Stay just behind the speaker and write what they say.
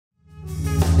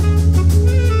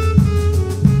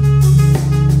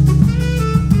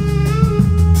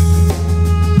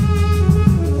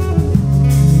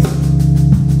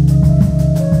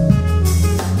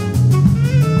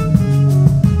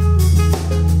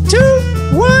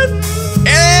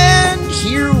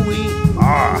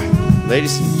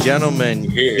Ladies and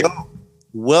gentlemen, Here.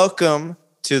 welcome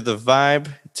to the vibe,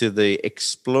 to the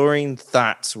exploring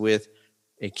thoughts with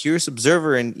a curious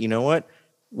observer. And you know what?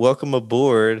 Welcome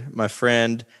aboard, my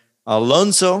friend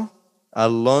Alonzo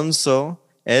Elizondo,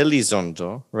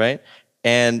 right?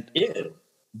 And Yeah,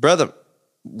 brother,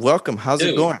 welcome. How's it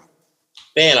dude. going?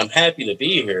 Man, I'm happy to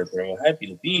be here, bro. Happy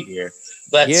to be here.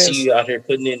 Glad to see Yes. you out here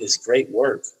putting in this great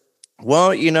work.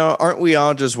 Well, aren't we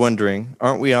all just wondering?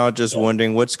 Aren't we all just Yeah.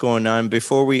 wondering what's going on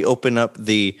before we open up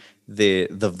the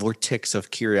vortex of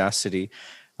curiosity?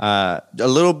 A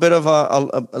little bit of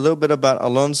a little bit about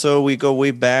Alonso. We go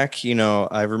way back.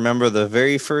 I remember the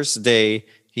very first day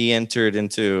he entered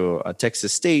into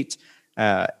Texas State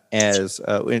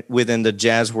within the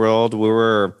jazz world. We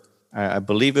were, I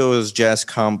believe it was Jazz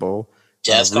Combo,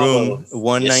 Jazz room combo. Yes, sir.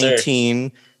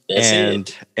 119. That's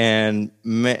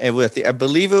it. I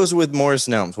believe it was with Morris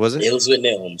Nelms, was it? It was with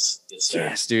Nelms. Yes, sir.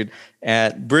 Yes, dude.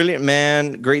 Brilliant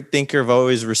man, great thinker. I've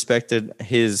always respected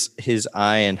his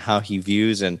eye and how he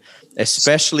views, and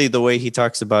especially the way he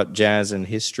talks about jazz and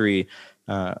history,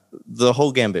 the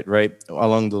whole gambit, right?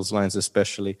 Along those lines,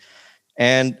 especially.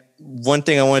 And one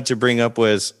thing I wanted to bring up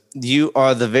was you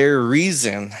are the very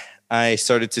reason I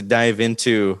started to dive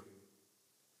into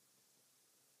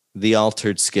the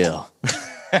altered scale.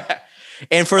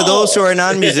 And for those who are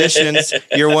non-musicians,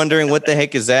 you're wondering what the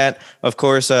heck is that? Of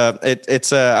course,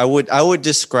 I would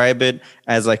describe it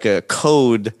as like a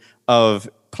code of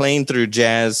playing through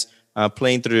jazz,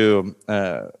 playing through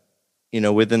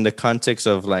within the context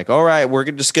of like, all right, we're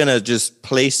just gonna just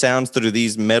play sounds through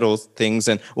these metal things,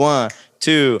 and 1,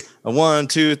 2, 1,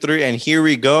 2, 3, and here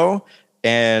we go.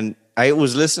 And I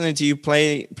was listening to you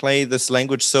play this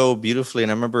language so beautifully,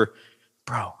 and I remember,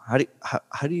 bro, how do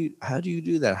you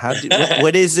do that?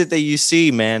 What is it that you see,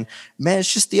 man?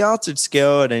 It's just the altered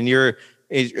scale, and you're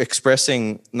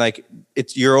expressing like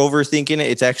you're overthinking it.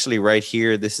 It's actually right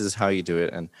here. This is how you do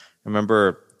it. And I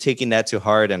remember taking that to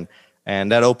heart, and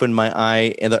that opened my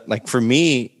eye. And like for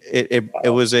me,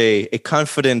 it was a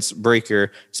confidence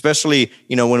breaker, especially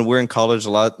when we're in college. A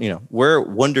lot, we're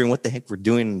wondering what the heck we're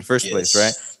doing in the first place,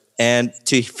 right? And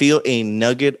to feel a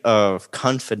nugget of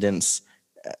confidence.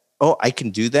 Oh, I can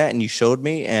do that, and you showed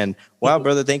me. And wow,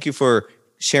 brother, thank you for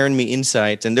sharing me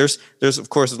insight. And there's of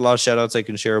course a lot of shout outs I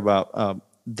can share about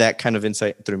that kind of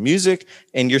insight through music,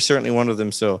 and you're certainly one of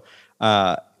them. So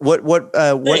what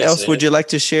Thanks, else man. would you like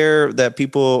to share that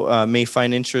people may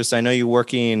find interest? I know you're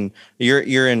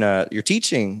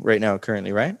teaching right now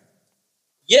currently, right?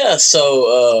 Yeah,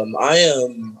 so I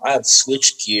have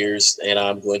switched gears, and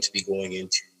I'm going to be going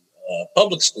into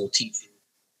public school teaching.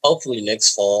 Hopefully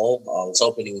next fall. I was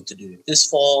hoping to do it this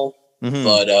fall,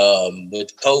 but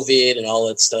with COVID and all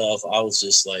that stuff, I was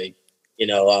just like, I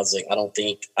don't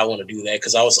think I want to do that,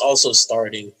 because I was also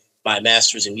starting my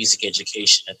master's in music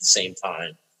education at the same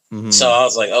time. So I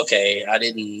was like, okay, I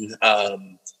didn't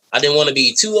want to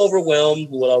be too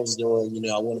overwhelmed with what I was doing.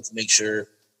 I wanted to make sure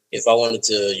if I wanted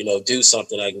to, do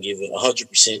something, I can give it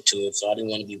 100% to it. So I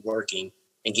didn't want to be working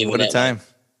and giving What a that time.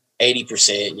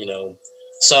 80%.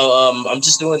 So I'm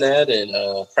just doing that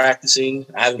and practicing.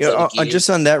 I haven't played a gig. Just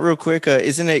on that real quick,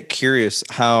 isn't it curious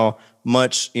how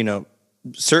much,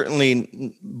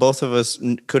 certainly both of us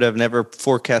could have never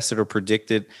forecasted or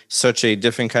predicted such a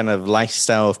different kind of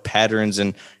lifestyle of patterns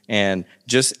and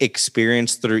just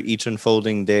experience through each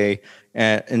unfolding day.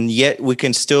 And yet we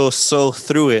can still sow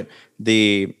through it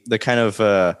the kind of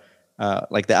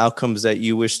like the outcomes that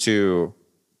you wish to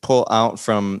pull out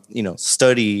from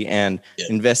study and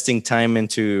investing time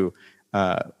into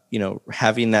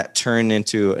having that turn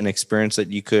into an experience that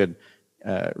you could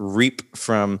reap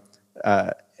from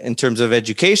in terms of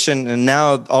education. And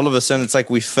now all of a sudden it's like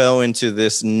we fell into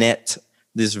this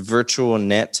virtual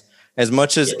net. As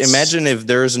much as imagine if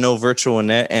there's no virtual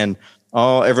net and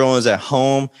everyone was at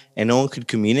home and no one could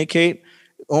communicate.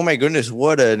 Oh my goodness,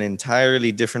 what an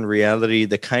entirely different reality.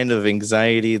 The kind of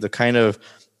anxiety, the kind of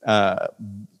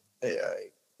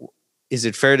is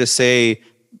it fair to say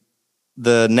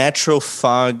the natural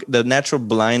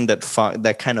blind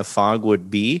that kind of fog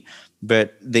would be,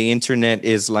 but the internet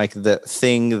is like the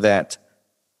thing that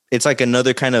it's like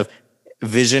another kind of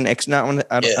vision. I don't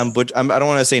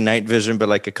want to say night vision, but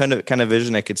like a kind of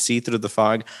vision I could see through the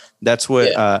fog. That's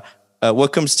what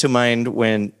comes to mind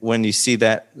when you see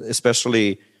that,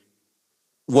 especially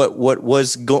what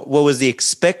was the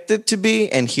expected to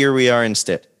be, and here we are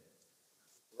instead.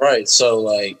 Right. So,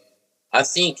 like, I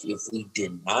think if we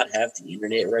did not have the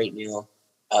internet right now,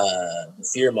 the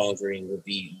fear mongering would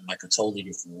be like a totally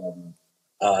different level.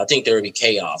 I think there would be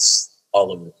chaos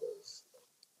all over the place,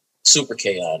 super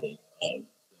chaotic.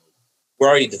 We're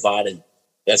already divided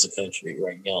as a country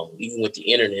right now, even with the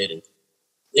internet. And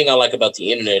the thing I like about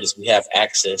the internet is we have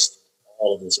access to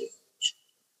all of this information.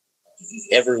 If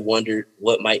you've ever wondered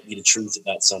what might be the truth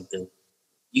about something,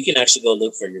 you can actually go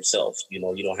look for yourself. You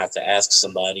don't have to ask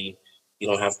somebody. You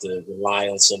don't have to rely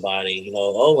on somebody.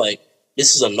 Oh, like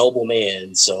this is a noble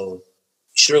man, so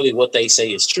surely what they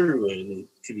say is true, and it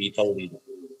could be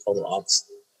total opposite.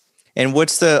 And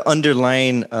what's the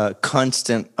underlying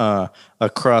constant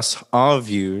across all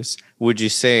views? Would you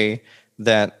say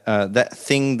that that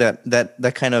thing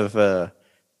that kind of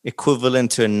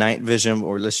equivalent to a night vision,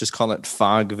 or let's just call it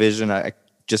fog vision,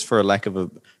 just for a lack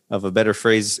of a better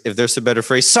phrase, if there's a better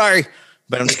phrase, sorry,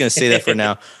 but I'm just going to say that for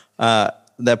now.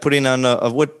 That putting on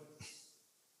of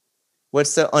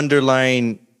what's the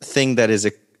underlying thing that is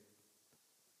I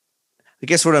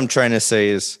guess what I'm trying to say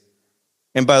is,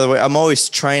 and by the way, I'm always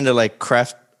trying to like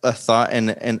craft a thought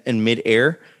in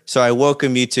midair. So I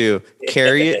welcome you to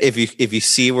carry it if you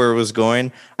see where it was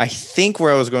going. I think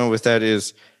where I was going with that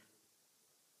is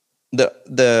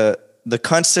the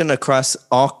constant across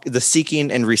all the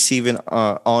seeking and receiving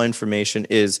all information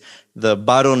is the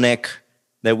bottleneck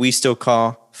that we still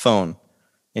call phone.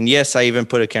 And yes, I even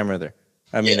put a camera there.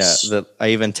 I mean, yes. I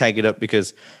even tag it up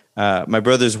because my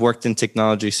brother's worked in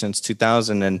technology since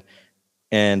 2000,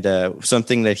 and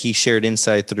something that he shared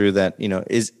insight through that,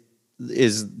 is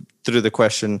through the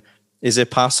question, is it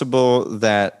possible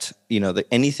that, that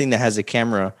anything that has a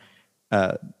camera,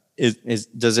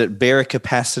 does it bear a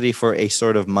capacity for a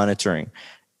sort of monitoring?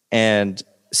 And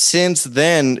since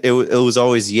then, it was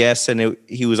always yes, and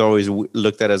he was always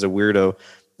looked at as a weirdo.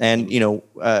 And,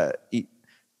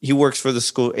 he works for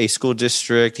a school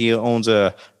district. He owns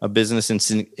a business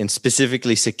in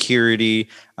specifically security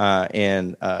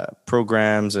and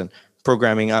programs and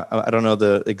programming. I don't know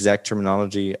the exact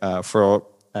terminology for.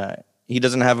 He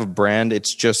doesn't have a brand.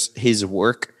 It's just his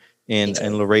work in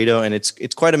Laredo, and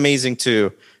it's quite amazing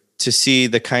to see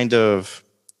the kind of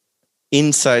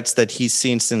insights that he's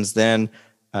seen since then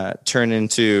turn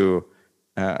into.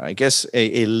 I guess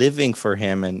a living for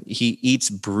him, and he eats,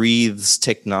 breathes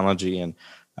technology, and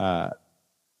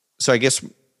so I guess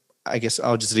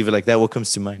I'll just leave it like that. What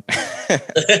comes to mind?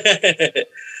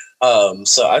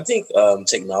 So I think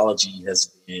technology has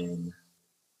been,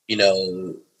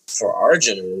 for our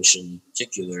generation in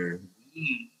particular,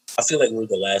 I feel like we're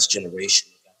the last generation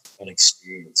that got to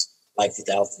experience life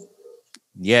without the world.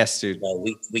 Yes, dude.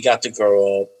 We got to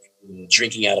grow up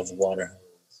drinking out of a water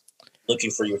hose, looking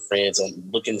for your friends,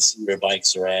 looking to see where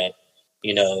bikes are at.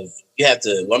 You have to.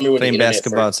 I remember when playing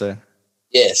basketball outside.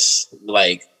 Yes,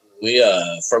 like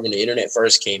from when the internet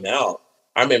first came out,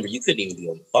 I remember you couldn't even be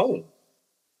on the phone.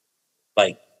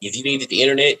 Like if you needed the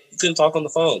internet, you couldn't talk on the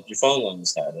phone. Your phone line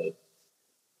was tied up.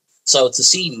 So to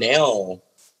see now,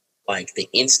 like the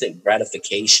instant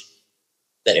gratification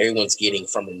that everyone's getting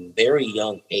from a very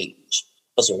young age.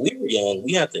 Because when we were young,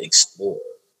 we had to explore,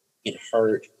 get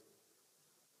hurt,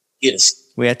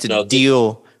 we had to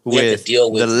deal with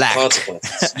the lack.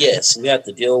 Consequences. Yes, we have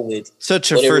to deal with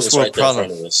such a first world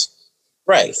problem.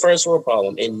 Right, first world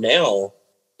problem. And now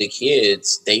the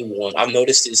kids, they want. I've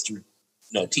noticed this through,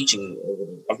 teaching.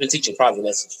 I've been teaching private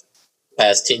lessons for the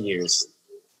past 10 years.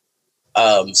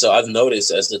 So I've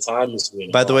noticed as the time is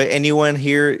going. By the way, anyone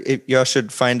here, y'all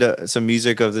should find some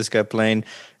music of this guy playing.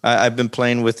 I've been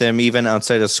playing with him even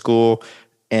outside of school.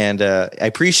 And I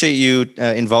appreciate you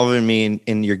involving me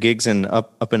in your gigs and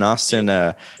up in Austin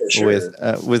sure.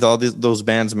 with all those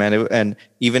bands, man, and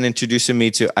even introducing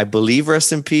me to, I believe,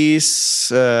 rest in peace,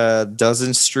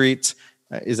 Dozen Street.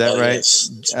 Is that right?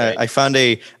 Yes, right. I found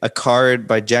a card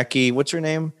by Jackie. What's her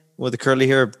name? With the curly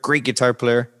hair, great guitar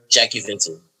player. Jackie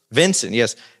Vincent. Vincent,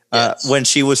 yes. When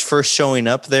she was first showing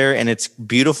up there, and it's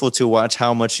beautiful to watch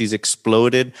how much she's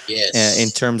exploded in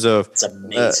terms of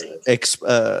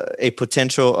a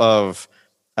potential of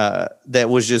that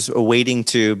was just waiting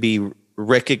to be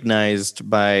recognized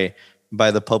by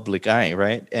the public eye,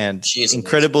 right? And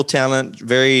incredible talent,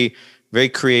 very, very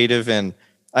creative. And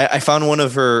I found one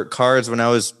of her cards when I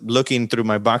was looking through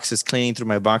my boxes, cleaning through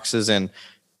my boxes, and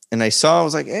I saw, I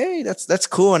was like, hey, that's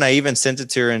cool. And I even sent it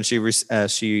to her, and she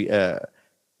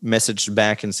messaged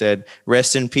back and said,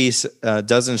 rest in peace,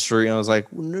 Dozen Street. And I was like,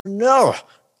 no,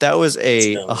 that was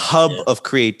a hub of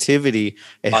creativity,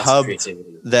 hub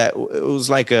that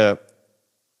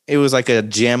it was like a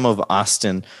gem of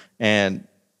Austin. And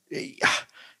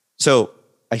so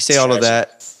I say all of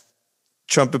that.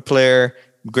 Trumpet player,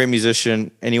 great musician.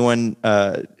 Anyone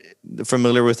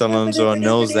familiar with Alonzo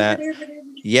knows that.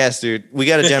 Yes, dude, we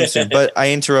got a jam soon. But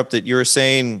I interrupted. You were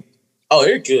saying Oh,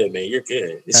 you're good, man. You're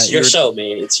good. It's your show,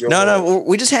 man. It's your no.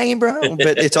 We just hanging, bro.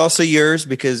 But it's also yours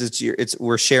because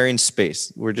we're sharing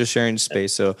space. We're just sharing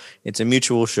space, so it's a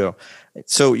mutual show.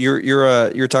 So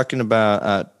you're talking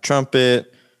about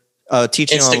trumpet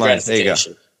teaching instant online. There you go.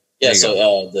 gratification. Yeah.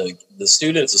 So the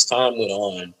students, as time went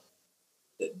on,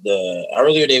 the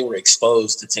earlier they were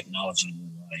exposed to technology in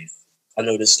their life, I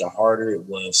noticed the harder it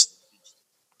was.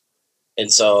 And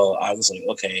so I was like,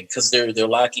 okay, because they're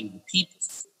lacking the people.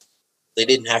 They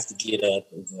didn't have to get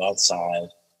up and go outside,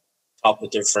 talk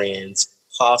with their friends,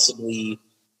 possibly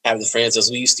have the friends as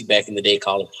we used to back in the day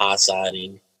call it high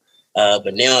siding.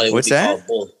 But now it would be called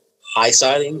both high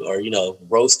siding or,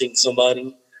 roasting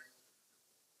somebody,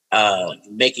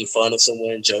 making fun of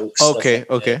someone, jokes. Okay,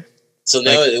 okay. That. So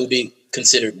now it would be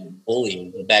considered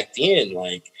bullying. But back then,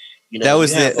 that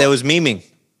was memeing.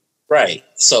 Right.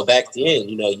 So back then,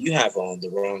 you have on the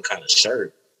wrong kind of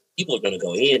shirt, people are going to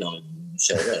go in on you when you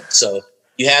show up. So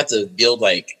you have to build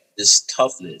this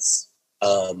toughness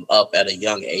up at a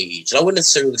young age. And I wouldn't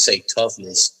necessarily say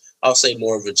toughness. I'll say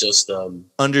more of just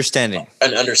understanding.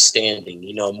 An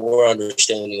understanding, more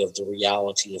understanding of the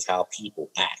reality of how people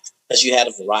act. Because you had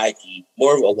a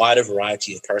wider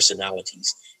variety of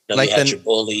personalities. You had your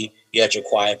bully, you had your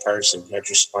quiet person, you had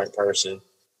your smart person.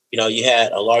 You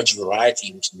had a large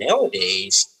variety, which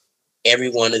nowadays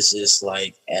everyone is just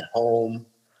at home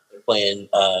playing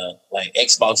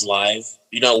Xbox Live.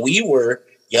 We were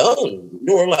young.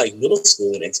 We were middle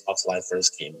school when Xbox Live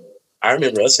first came out. I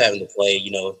remember us having to play,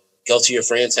 go to your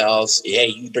friend's house. Hey,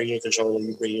 you bring your controller,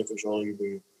 you bring your controller,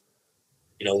 we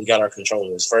got our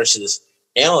controllers. Versus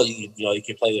now, you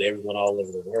can play with everyone all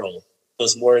over the world. So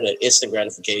it's more than instant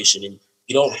gratification, and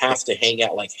you don't have to hang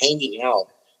out. Hanging out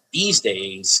these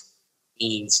days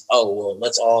means, oh, well,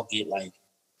 let's all get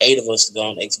 8 of us to go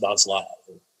on Xbox Live.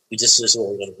 This is what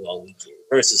we're going to do all weekend.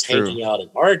 Versus hanging out in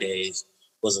our days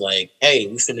was hey,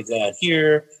 we finna go out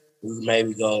here. We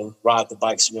maybe go ride the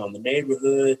bikes around the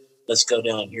neighborhood. Let's go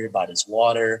down here by this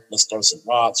water. Let's throw some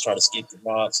rocks, try to skip the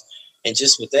rocks. And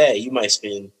just with that, you might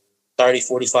spend 30,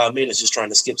 45 minutes just trying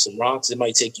to skip some rocks. It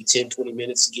might take you 10, 20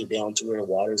 minutes to get down to where the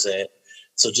water's at.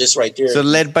 So just right there. So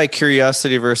led by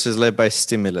curiosity versus led by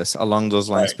stimulus along those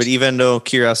lines. Right. But even though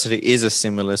curiosity is a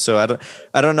stimulus, so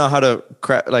I don't know how to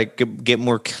get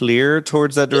more clear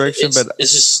towards that direction.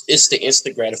 It's the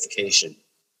instant gratification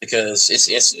because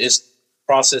it's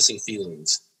processing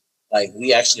feelings.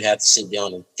 We actually have to sit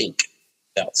down and think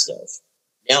about stuff.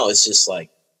 Now it's just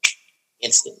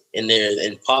instant.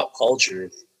 And pop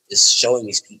culture is showing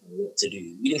these people what to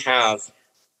do. We didn't have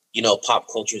pop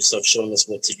culture stuff showing us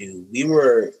what to do. We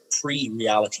were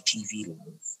pre-reality TV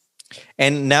live.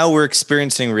 And now we're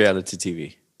experiencing reality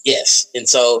TV. Yes. And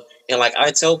so,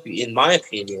 I tell people, in my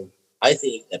opinion, I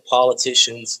think that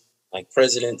politicians,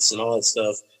 presidents and all that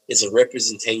stuff, is a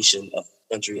representation of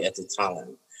the country at the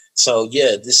time. So,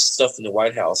 yeah, this stuff in the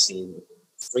White House seemed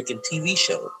freaking TV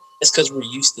show. It's because we're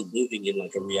used to living in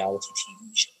a reality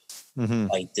TV show.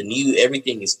 Mm-hmm.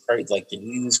 Everything is crazy. The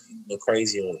news people are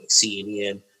crazy on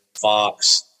CNN,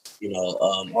 Fox,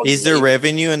 is there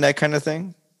revenue in that kind of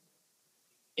thing?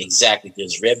 Exactly.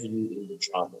 There's revenue in the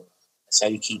drama. That's how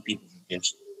you keep people's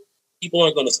attention. People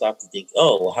aren't going to stop to think,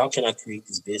 oh, well, how can I create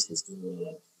this business?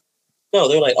 No,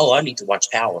 they're oh, I need to watch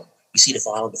Power. You see the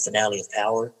finale of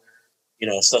Power?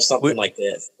 Something like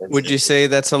that. Would you say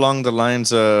that's along the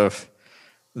lines of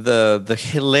the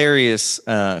hilarious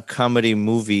comedy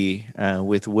movie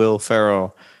with Will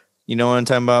Ferrell? You know what I'm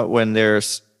talking about?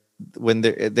 When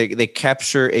they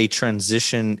capture a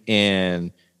transition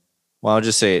in, well, I'll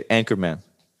just say it, Anchorman.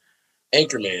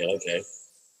 Anchorman, okay.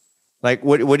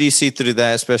 What do you see through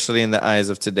that, especially in the eyes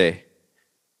of today?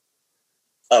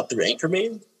 Through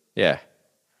Anchorman? Yeah.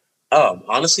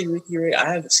 Honestly, Ricky Ray,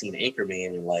 I haven't seen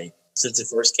Anchorman in since it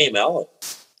first came out.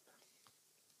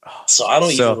 So I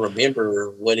don't even remember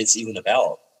what it's even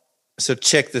about. So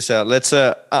check this out. Let's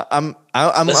dive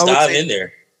in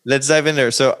there. Let's dive in there.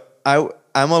 So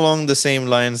I'm along the same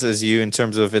lines as you in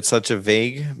terms of it's such a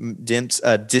vague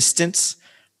distance,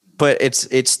 but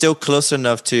it's still close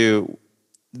enough to.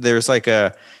 There's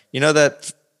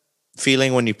that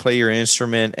feeling when you play your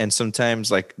instrument and sometimes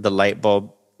the light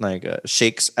bulb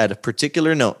shakes at a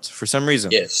particular note for some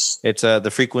reason. Yes, it's the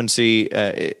frequency.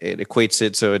 It equates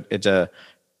it, so it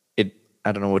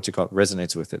I don't know what to call it,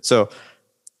 resonates with it. So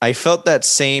I felt that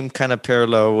same kind of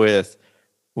parallel with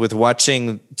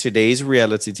watching today's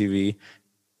reality TV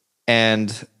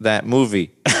and that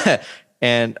movie.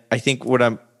 And I think what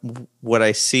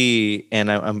I see,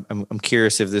 and I'm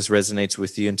curious if this resonates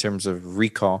with you in terms of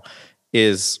recall,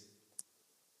 is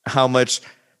how much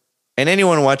And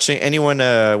anyone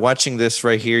watching this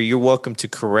right here, you're welcome to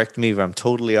correct me if I'm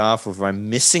totally off, or if I'm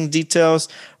missing details,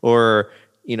 or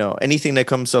anything that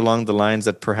comes along the lines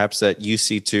that perhaps that you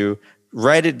see too.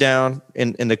 Write it down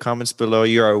in the comments below.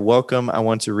 You are welcome. I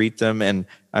want to read them, and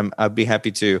I'd be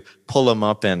happy to pull them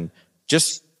up and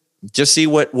just see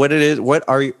what it is. What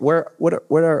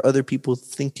are other people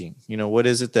thinking? What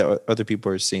is it that other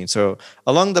people are seeing? So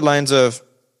along the lines of,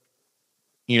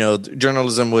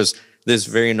 journalism was this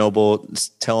very noble,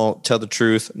 tell the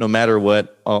truth no matter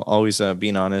what, always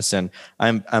being honest. And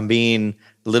I'm being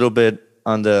a little bit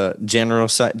on the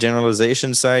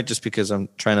generalization side, just because I'm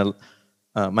trying to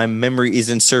my memory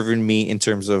isn't serving me in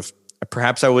terms of,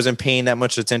 perhaps I wasn't paying that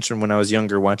much attention when I was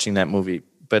younger watching that movie,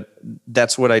 but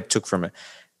that's what I took from it.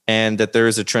 And that there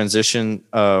is a transition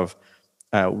of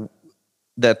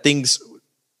that things,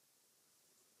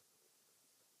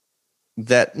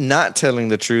 that not telling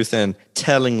the truth and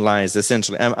telling lies,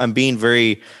 essentially. I'm being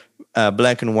very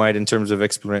black and white in terms of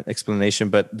explanation,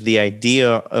 but the idea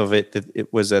of it, that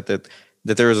it was that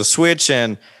there was a switch,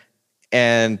 and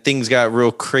things got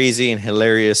real crazy and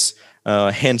hilarious,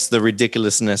 hence the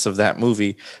ridiculousness of that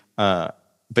movie.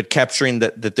 But capturing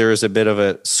that there is a bit of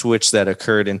a switch that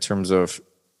occurred in terms of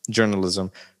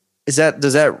journalism. Does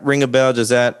that ring a bell? Does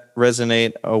that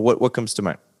resonate? What comes to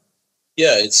mind?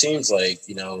 Yeah, it seems like,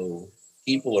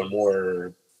 people are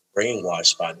more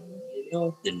brainwashed by the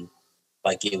media than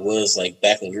like it was like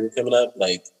back when we were coming up.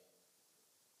 Like,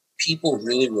 people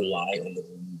really rely on the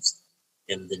news,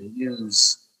 and the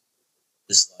news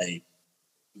is like,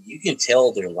 you can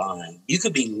tell they're lying. You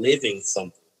could be living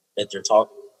something that they're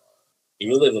talking about, and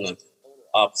you're living like the total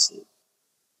opposite.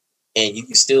 And you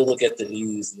can still look at the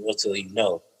news and they'll tell you,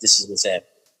 no, this is what's happening.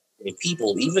 And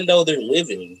people, even though they're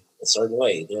living a certain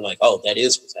way, they're like, oh, that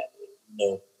is what's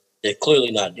happening. They're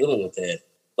clearly not dealing with that.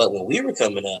 But when we were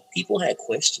coming up, people had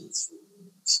questions for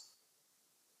news.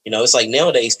 It's like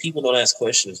nowadays people don't ask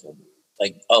questions no more.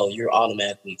 Like, oh, you're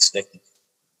automatically expected to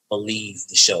believe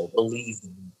the show, believe the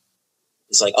movie.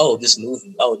 It's like, oh, this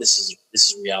movie, oh, this is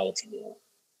reality now.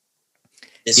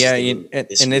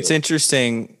 And it's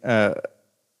interesting. I'm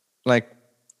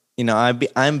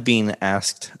being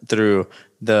asked through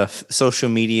the social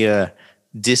media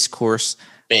discourse.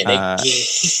 Man,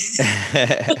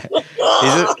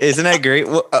 isn't that great?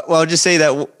 Well, I'll just say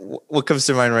that what comes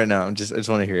to mind right now. I just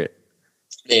want to hear it.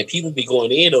 Man, people be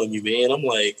going in on you, man. I'm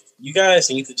like, you guys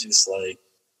need to just like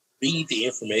read the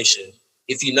information.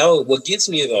 If what gets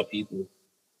me about people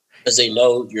is they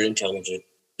know you're intelligent.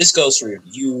 This goes for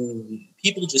you.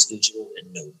 People just enjoy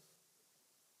and know.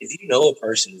 If you know a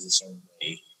person is a certain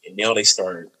way, and now they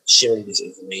start sharing this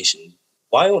information,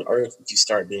 why on earth would you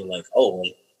start being like, oh,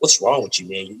 like, what's wrong with you,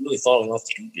 man? You're really falling off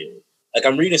the deep end. Like,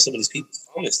 I'm reading some of these people's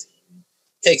comments.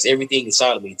 It takes everything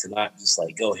inside of me to not just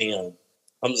like go ham.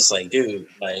 I'm just like, dude,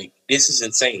 like, this is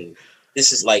insane.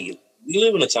 This is like, we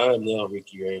live in a time now,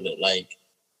 Ricky, right, that like,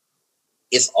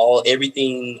 it's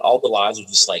everything, all the lies are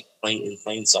just like in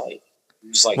plain sight.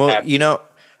 Just like, well,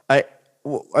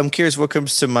 I'm curious what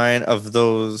comes to mind of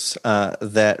those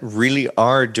that really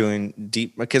are doing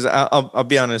deep. Because I'll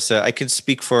be honest, I can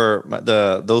speak for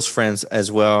those friends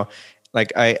as well.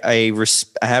 Like I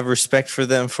have respect for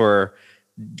them for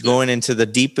going into the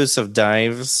deepest of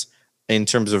dives in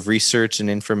terms of research and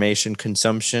information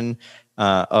consumption,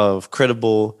 of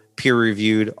credible,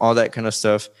 peer-reviewed, all that kind of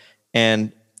stuff,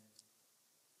 and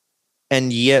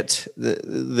yet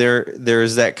there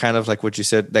is that kind of, like what you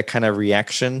said, that kind of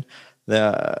reaction.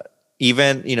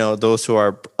 Even those who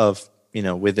are of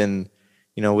within,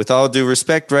 with all due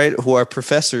respect, right, who are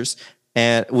professors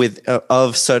and with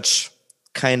of such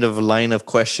kind of line of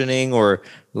questioning or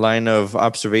line of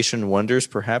observation wonders,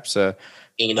 perhaps. They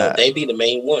be the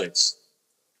main ones.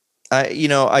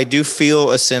 I do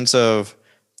feel a sense of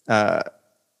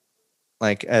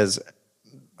like, as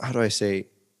how do I say?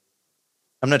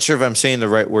 I'm not sure if I'm saying the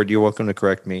right word. You're welcome to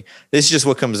correct me. This is just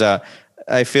what comes out.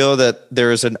 I feel that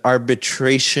there is an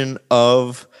arbitration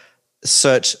of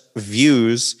such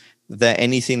views that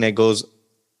anything that goes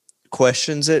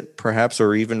questions it, perhaps,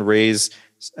 or even raise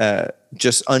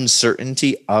just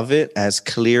uncertainty of it, as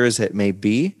clear as it may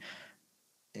be,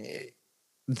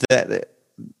 that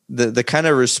the kind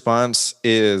of response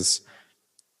is,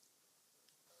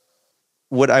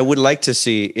 what I would like to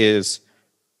see is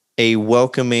a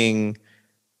welcoming,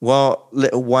 well,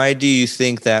 why do you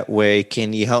think that way?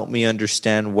 Can you help me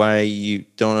understand why you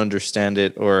don't understand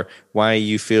it, or why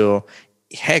you feel,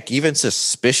 heck, even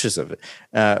suspicious of it?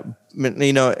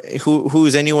 Who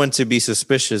is anyone to be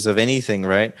suspicious of anything,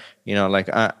 right? Like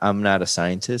I'm not a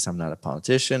scientist, I'm not a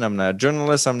politician, I'm not a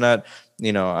journalist, I'm not,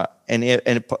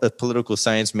 any political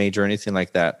science major or anything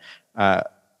like that. I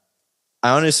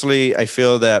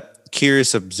feel that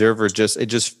curious observer it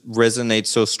just resonates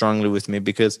so strongly with me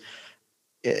because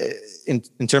in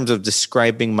terms of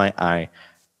describing my eye,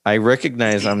 I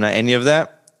recognize I'm not any of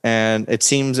that. And it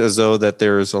seems as though that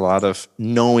there's a lot of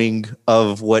knowing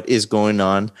of what is going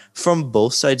on from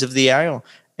both sides of the aisle.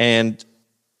 And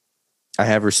I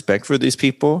have respect for these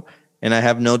people, and I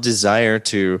have no desire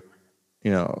to,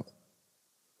 you know,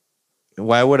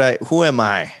 who am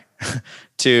I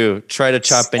to try to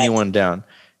chop anyone down?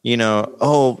 And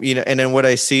then what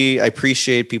I see, I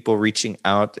appreciate people reaching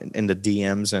out in the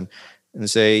DMs and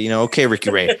say, okay,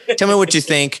 Ricky Ray, tell me what you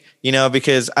think,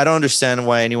 because I don't understand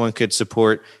why anyone could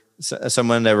support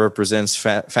someone that represents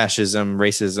fascism,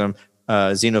 racism,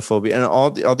 xenophobia, and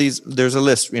all these. There's a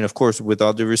list, of course, with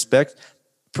all due respect,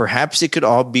 perhaps it could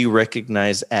all be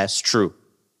recognized as true.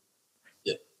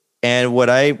 Yeah. And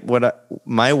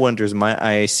my wonders, my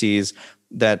eye sees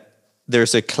that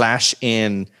there's a clash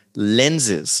in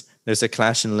lenses. There's a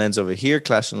clash in lens over here,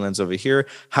 clash in lens over here.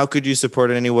 How could you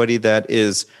support anybody that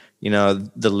is,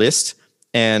 the list?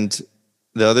 And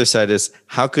the other side is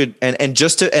how could, and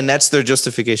that's their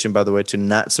justification, by the way, to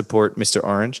not support Mr.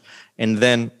 Orange. And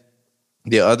then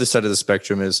the other side of the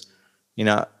spectrum is,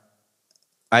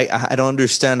 I don't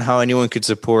understand how anyone could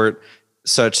support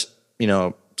such,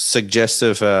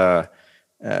 suggestive,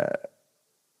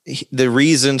 the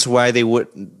reasons why they would,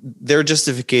 their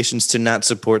justifications to not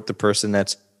support the person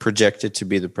that's projected to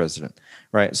be the president,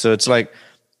 right? So it's like,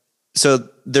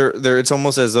 it's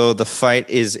almost as though the fight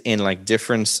is in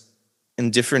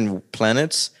different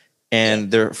planets,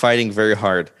 and they're fighting very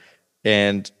hard,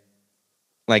 and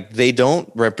they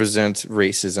don't represent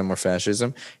racism or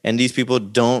fascism, and these people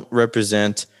don't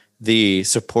represent the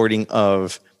supporting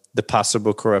of the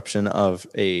possible corruption of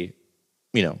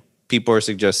people are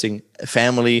suggesting a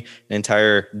family, an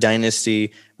entire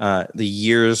dynasty, the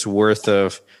years worth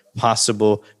of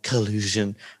possible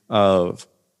collusion of,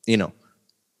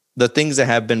 the things that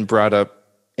have been brought up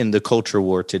in the culture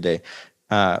war today.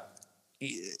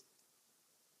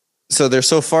 So they're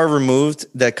so far removed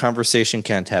that conversation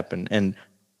can't happen. And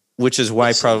which is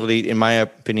why probably, in my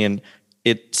opinion,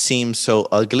 it seems so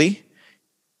ugly.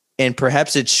 And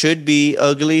perhaps it should be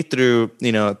ugly through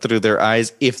their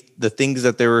eyes if the things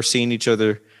that they were seeing each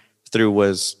other through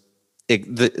was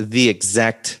the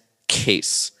exact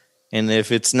case. And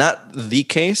if it's not the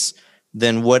case,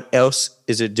 then what else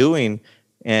is it doing?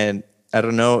 And I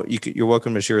don't know. You're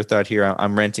welcome to share your thought here.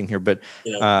 I'm ranting here, but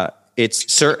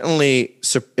it's certainly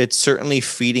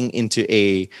feeding into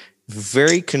a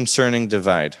very concerning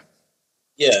divide.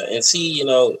 Yeah, and see,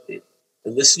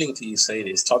 listening to you say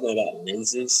this, talking about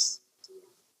lenses,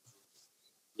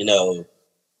 I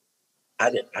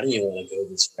didn't even want to go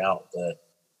this route, but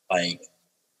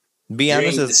be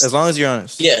honest as long as you're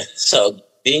honest. Yeah. So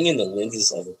being in the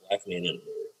lenses of a black man in America.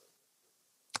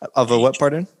 Of a what,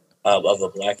 pardon? Of a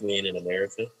black man in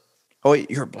America. Oh, wait,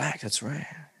 you're black. That's right.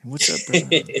 What's up, brother?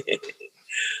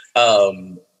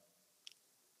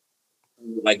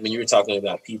 When you were talking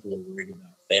about people worried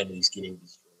about families getting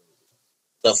destroyed,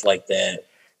 stuff like that.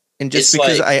 And just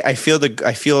because I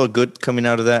feel good coming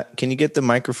out of that. Can you get the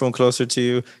microphone closer to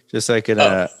you, just so I could?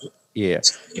 Yeah.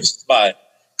 It's my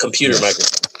computer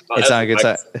microphone.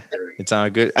 It's all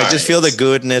good. I just feel the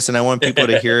goodness, and I want people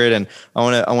to hear it, and I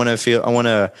want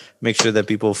to make sure that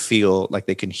people feel like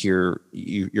they can hear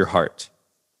your heart.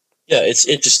 Yeah, it's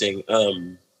interesting.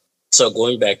 So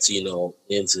going back to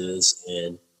lenses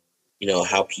and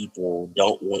how people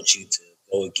don't want you to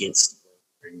go against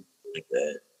or anything like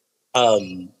that.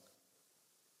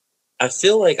 I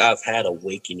feel like I've had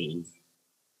awakening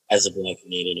as a black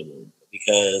man in America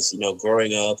because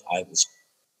growing up I was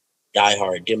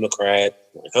diehard Democrat,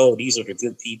 oh, these are the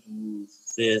good people,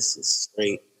 this is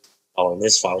great, following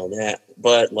this, following that.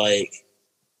 But when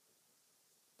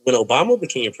Obama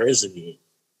became president,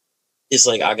 it's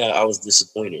I was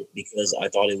disappointed because I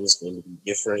thought it was going to be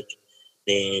different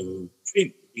than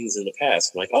things in the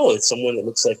past. Oh, it's someone that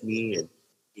looks like me, and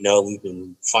we've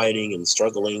been fighting and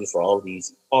struggling for all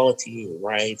these equality and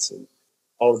rights and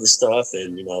all of this stuff,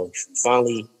 and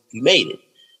finally we made it.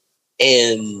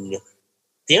 And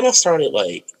then I started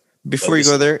before you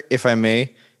go there, if I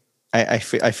may, I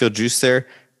feel juice there.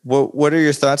 What are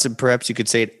your thoughts? And perhaps you could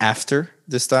say it after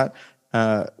this thought.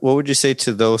 What would you say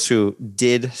to those who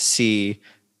did see,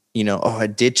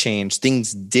 it did change,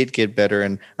 things did get better,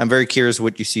 and I'm very curious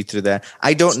what you see through that.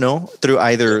 I don't know through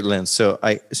either lens, so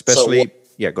I especially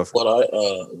go for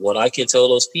it. What I can tell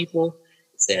those people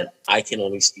is that I can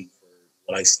only speak for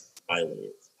what I see through my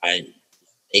lens.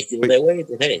 They feel that way,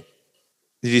 then hey.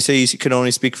 Did you say you could only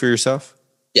speak for yourself?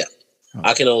 Yeah.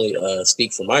 I can only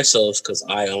speak for myself because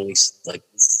I'm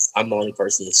the only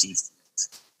person that sees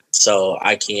things. So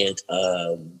I can't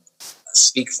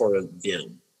speak for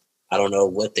them. I don't know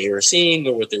what they were seeing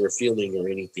or what they were feeling or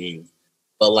anything.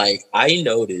 But like I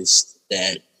noticed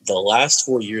that the last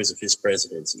 4 years of his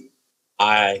presidency,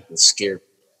 I was scared.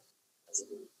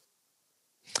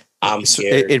 I'm So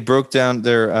scared. it broke down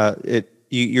there.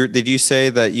 Did you say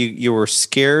that you were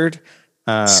scared?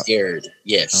 Scared. Okay.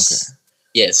 Yes.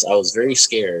 Yes, I was very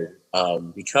scared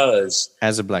because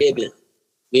As a we black had man. been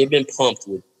we had been pumped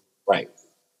with right.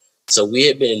 So we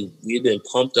had been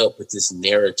pumped up with this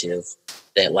narrative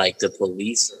that like the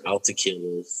police are out to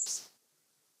kill us.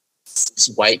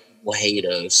 White people hate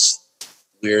us.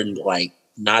 We're like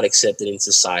not accepted in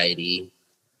society.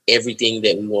 Everything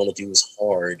that we want to do is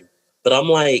hard. But I'm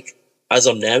like, as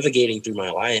I'm navigating through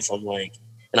my life, I'm like,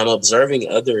 and I'm observing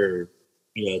other,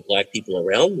 black people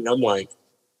around me. I'm like,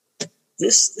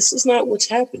 this is not what's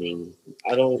happening.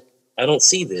 I don't I don't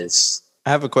see this. I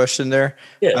have a question there.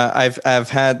 Yeah. I've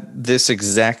had this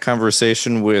exact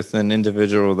conversation with an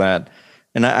individual that,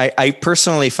 and I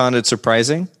personally found it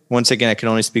surprising. Once again, I can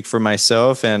only speak for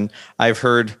myself, and I've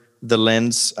heard the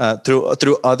lens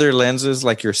through other lenses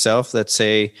like yourself that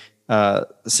say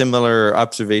similar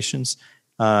observations.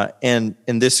 And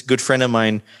this good friend of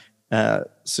mine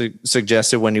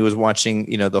suggested when he was watching,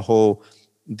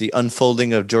 the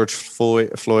unfolding of George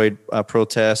Floyd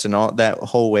protests and all that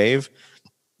whole wave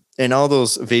and all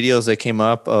those videos that came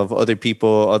up of other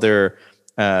people, other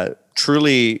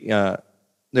truly.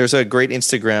 There's a great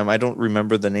Instagram. I don't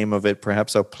remember the name of it.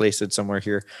 Perhaps I'll place it somewhere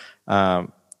here.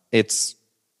 It's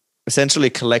essentially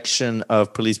a collection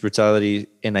of police brutality,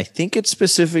 and I think it's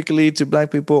specifically to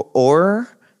black people or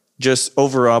just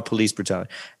overall police brutality.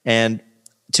 And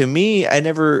to me, I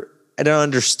don't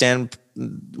understand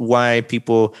why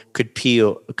people could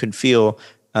feel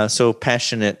so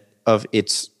passionate of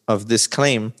this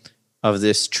claim, of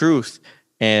this truth.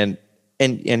 And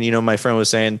my friend was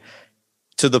saying,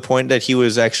 to the point that he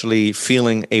was actually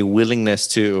feeling a willingness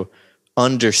to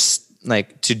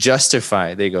to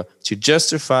justify, there you go, to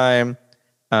justify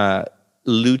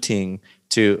looting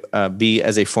to be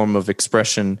as a form of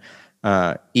expression,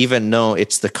 even though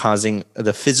it's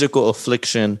the physical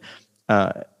affliction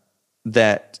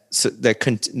that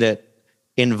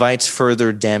invites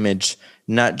further damage,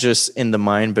 not just in the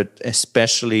mind, but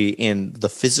especially in the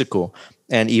physical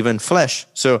and even flesh.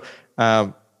 So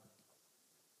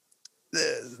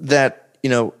that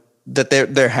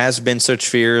there has been such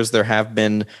fears, there have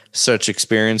been such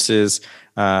experiences.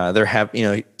 There have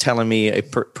telling me a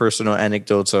personal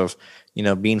anecdotes of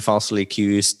being falsely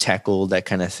accused, tackled, that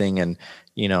kind of thing, and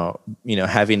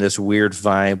having this weird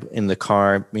vibe in the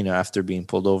car, after being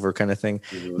pulled over, kind of thing.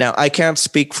 Mm-hmm. Now, I can't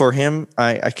speak for him.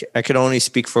 I could only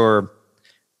speak for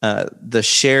the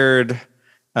shared,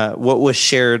 what was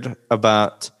shared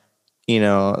about,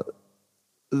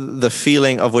 the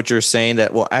feeling of what you're saying,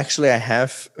 that, well, actually I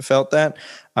have felt that.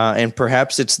 And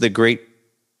perhaps it's the great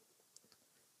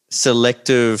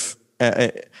selective,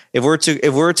 if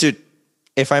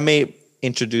I may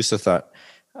introduce a thought,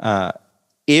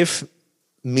 if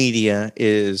media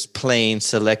is playing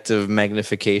selective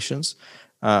magnifications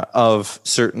of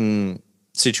certain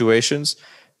situations,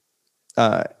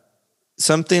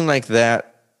 something like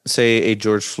that, say a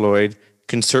George Floyd,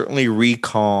 can certainly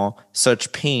recall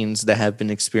such pains that have been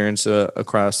experienced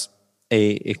across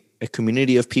a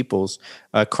community of peoples,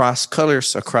 across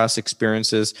colors, across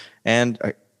experiences, and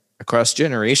across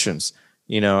generations,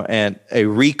 and a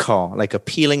recall, like a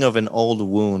peeling of an old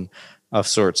wound of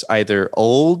sorts, either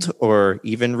old or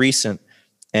even recent.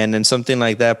 And then something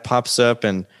like that pops up,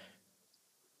 and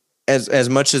as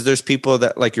much as there's people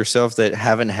that, like yourself, that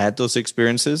haven't had those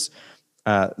experiences,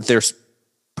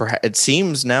 it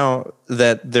seems now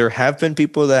that there have been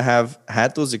people that have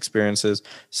had those experiences.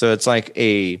 So it's like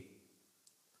I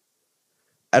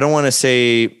don't want to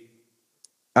say,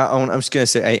 I'm just going to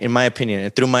say, in my opinion,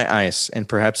 through my eyes, and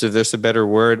perhaps if there's a better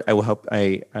word, I will help.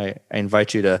 I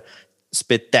invite you to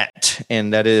spit that.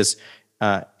 And that is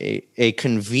a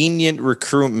convenient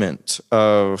recruitment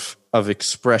of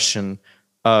expression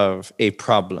of a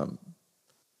problem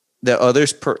that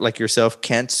others like yourself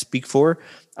can't speak for.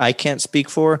 I can't speak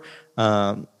for.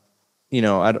 I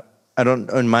don't.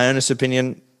 In my honest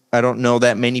opinion, I don't know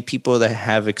that many people that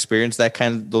have experienced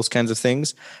those kinds of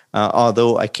things.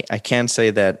 Although I can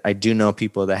say that I do know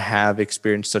people that have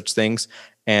experienced such things,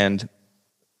 and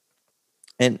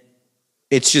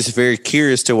it's just very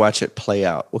curious to watch it play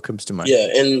out. What comes to mind? Yeah,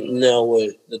 and now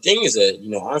the thing is that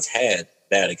I've had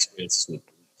bad experiences with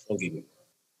police. Don't get me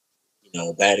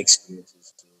wrong. Bad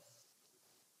experiences too.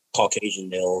 Caucasian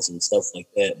males and stuff like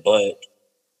that. But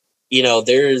you know,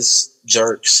 there's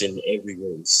jerks in every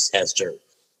race. Has jerks.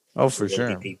 Oh, for There's gonna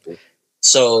be sure. people.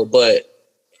 So, but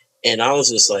and I was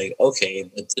just like, okay,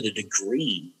 but to the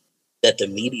degree that the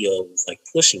media was like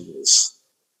pushing this,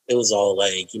 it was all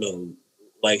like, you know,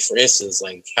 like for instance,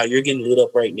 like how you're getting lit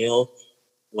up right now.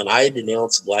 When I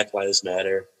denounced Black Lives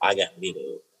Matter, I got lit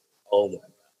up. Oh my god,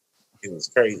 it was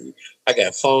crazy. I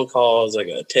got phone calls, I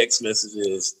got text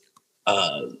messages,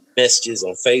 messages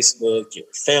on Facebook, your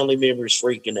family members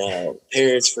freaking out,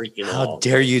 parents freaking How out.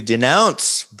 dare you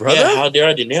denounce, Yeah, brother? how dare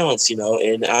I denounce? You know,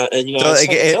 and you know, So, I just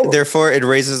like, had to tell them. therefore, it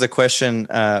raises the question: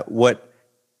 what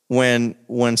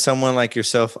when someone like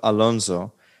yourself,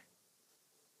 Alonzo,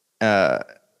 uh,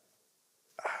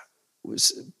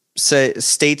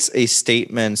 states a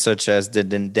statement such as the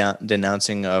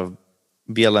denouncing of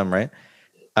BLM, right?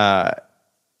 Uh,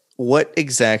 what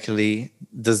exactly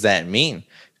does that mean?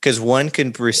 Because one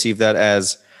can perceive that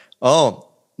as, oh,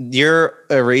 you're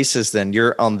a racist, then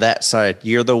you're on that side.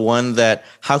 You're the one that,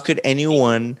 how could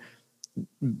anyone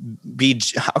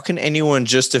how can anyone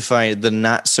justify the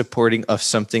not supporting of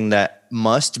something that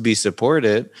must be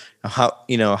supported? How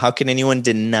can anyone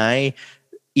deny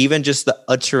even just the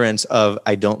utterance of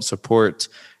I don't support?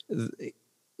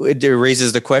 It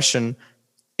raises the question,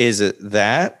 is it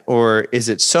that or is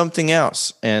it something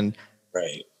else? And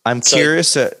Right. I'm So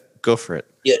curious. Go for it.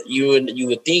 yeah, you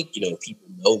would think, you know, people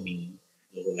know me,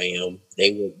 know who I am.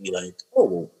 They would be like, oh,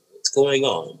 well, what's going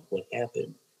on? What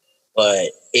happened? But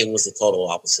it was the total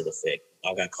opposite effect.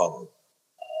 I got called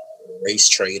race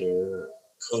traitor,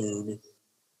 coon,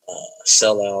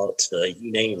 sellout,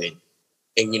 you name it.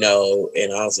 And you know,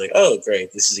 and I was like, oh,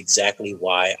 great, this is exactly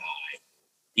why I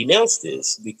denounced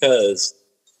this because,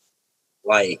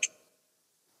 like,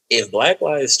 if Black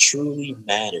lives truly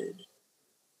mattered,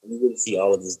 we wouldn't see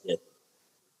all of this death.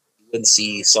 We wouldn't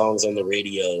see songs on the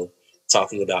radio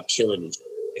talking about killing each other.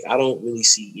 Like, I don't really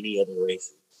see any other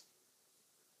race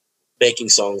making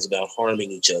songs about harming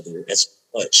each other as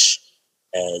much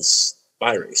as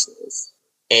my race does.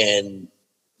 And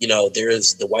you know, there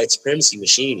is the white supremacy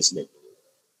machine is making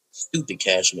stupid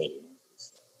cash money,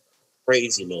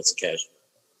 crazy amounts of cash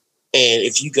money. And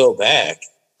if you go back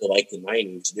to like the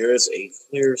 '90s, there is a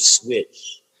clear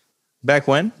switch. Back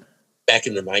when? Back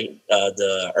in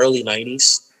the early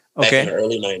 '90s, back in the Okay.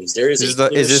 early '90s, there is a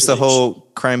clear Is this the switch. whole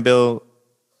crime bill?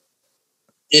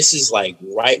 This is like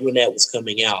right when that was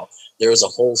coming out. There was a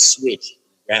whole switch.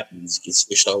 Rap music gets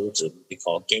switched over to what they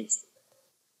call gangster.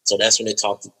 So that's when they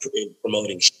talked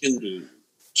promoting shooting,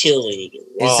 killing,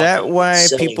 Is that robbing, why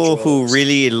selling people who drugs.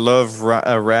 really love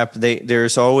rap,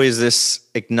 there's always this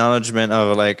acknowledgement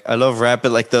of like, I love rap,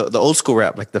 but like the old school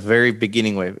rap, like the very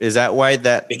beginning wave. Is that why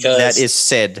that is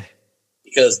said?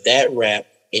 Because that rap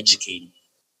educated.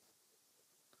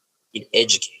 It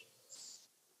educated.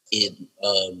 It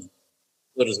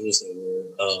what's the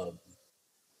word?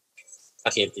 I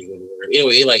can't think of the word.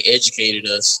 Anyway, it like educated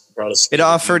us, brought us. It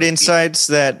offered insights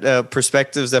that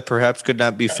perspectives that perhaps could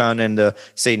not be found in the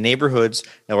say neighborhoods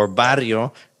or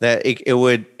barrio. That it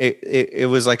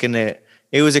was like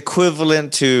it was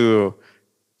equivalent to,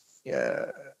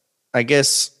 I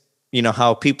guess,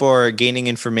 how people are gaining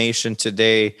information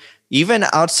today, even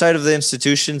outside of the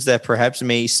institutions that perhaps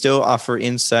may still offer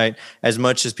insight. As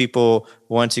much as people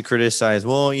want to criticize,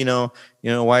 well,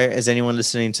 why is anyone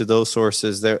listening to those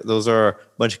sources? Those are a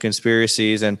bunch of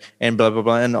conspiracies and blah blah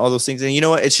blah and all those things. And you know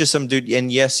what? It's just some dude.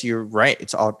 And yes, you're right.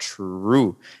 It's all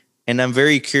true. And I'm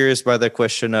very curious by the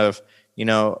question of,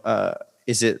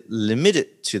 is it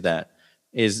limited to that?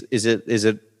 Is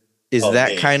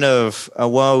that kind of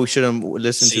we shouldn't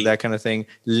listen to that kind of thing,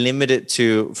 limited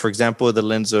to, for example, the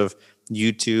lens of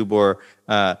YouTube or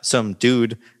some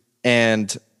dude?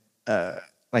 And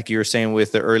like you were saying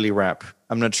with the early rap,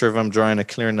 I'm not sure if I'm drawing a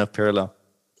clear enough parallel.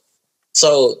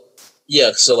 So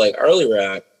yeah, so like early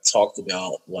rap talked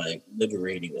about like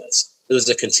liberating us. It was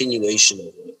a continuation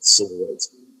of like civil rights.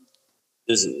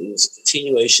 It was a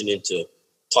continuation into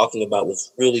talking about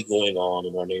what's really going on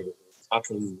in our neighborhood. How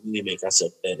can we really make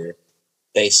ourselves better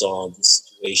based on the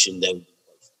situation that we.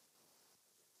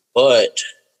 But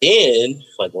then,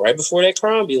 like right before that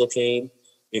crime bill came,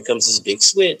 here comes this big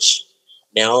switch.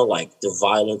 Now, like the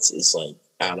violence is like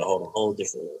on a whole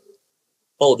different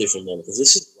level. Because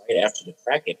this is right after the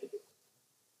crack epidemic.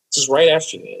 This is right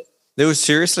after that. There was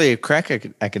seriously a crack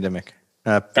epidemic.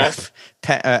 What's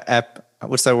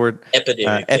that word?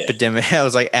 Epidemic. Epidemic. I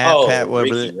was like,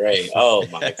 Ricky, right? Oh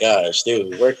my gosh,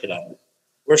 dude, where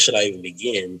should I even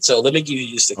begin? So let me give you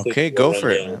just a quick. Go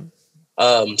for it,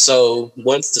 man. So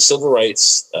once the civil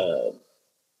rights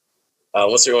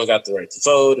Once everyone got the right to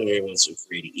vote and everyone's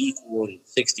created equal in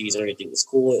the 60s, everything was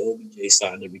cool. LBJ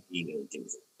signed everything, everything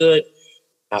was good.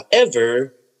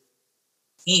 However,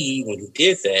 when he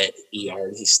did that, he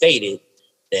already stated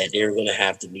that they were going to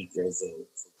have the Negro vote.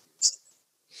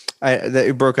 That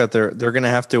you broke out there. They're going to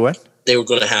have to what? They were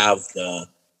going to have the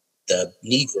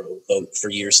Negro vote for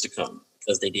years to come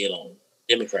because they did on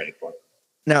the Democratic Party.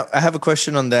 Now, I have a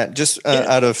question on that. Just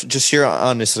out of just here,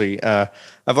 honestly,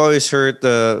 I've always heard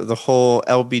the whole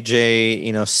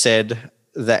LBJ, said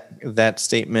that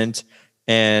statement,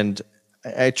 and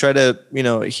I try to,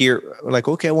 hear like,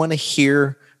 okay, I want to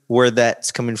hear where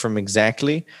that's coming from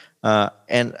exactly.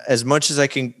 And as much as I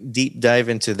can deep dive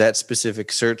into that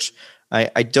specific search,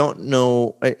 I don't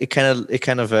know. I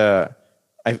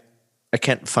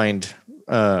can't find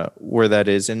where that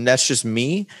is, and that's just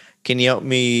me. Can you help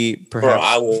me, perhaps? Bro,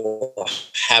 I will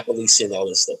happily send all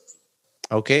this stuff.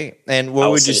 Okay, and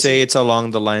what would you say it's along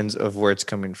the lines of where it's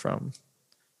coming from?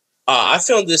 I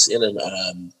found this in an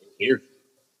interview.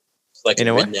 It's like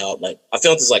written out. Like I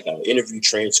found this like an interview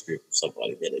transcript of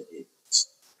somebody that it did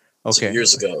some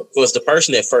years ago. Because the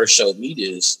person that first showed me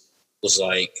this was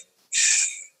like,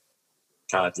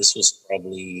 God, this was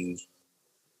probably,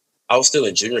 I was still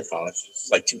in junior college. This was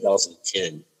like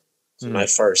 2010 when I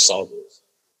first saw this.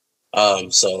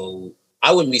 So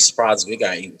I wouldn't be surprised if it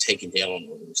got even taken down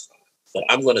over this time. But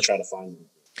I'm going to try to find it.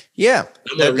 Yeah.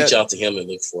 I'm going to reach out to him and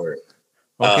look for it.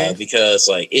 Okay. Because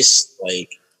like, it's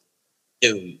like,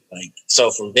 dude, like,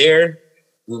 so from there,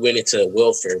 we went into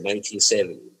welfare,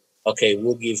 1970. Okay,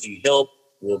 we'll give you help.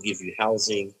 We'll give you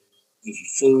housing, give you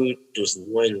food. There's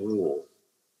one rule,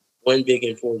 one big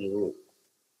important rule.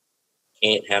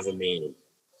 Can't have a man.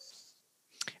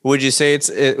 Would you say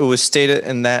it was stated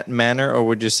in that manner, or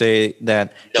would you say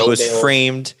that it was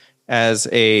framed as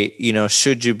a,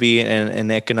 should you be in an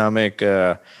economic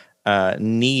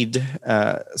need,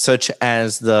 such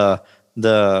as the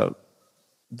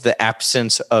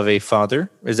absence of a father?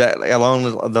 Is that like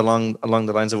along the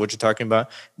lines of what you're talking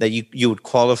about, that you would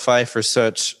qualify for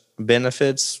such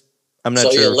benefits? I'm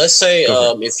not sure. Yeah, let's say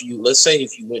if you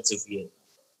went to Vietnam,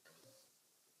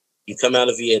 you come out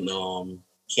of Vietnam,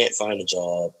 can't find a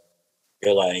job,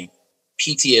 you're like,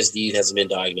 PTSD hasn't been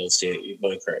diagnosed yet, you're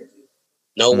going crazy.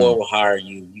 No one will hire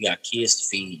you. You got kids to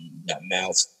feed, you got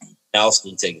mouths to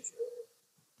be taken care of.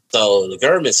 So the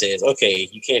government says, okay,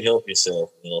 you can't help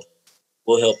yourself.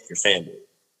 We'll help your family.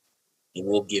 And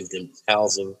we'll give them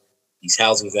these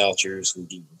housing vouchers, we'll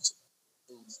give them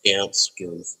food stamps,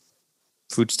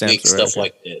 food stamps, stuff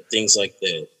like that, things like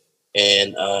that.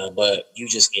 And but you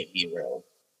just can't be around.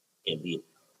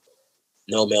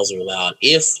 No males are allowed.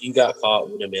 If you got caught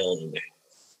with a male in the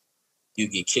house, you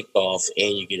get kicked off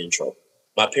and you get in trouble.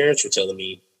 My parents were telling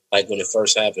me, like when it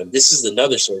first happened, this is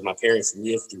another story. My parents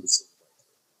lived through this.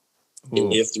 They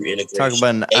lived through integration. Talk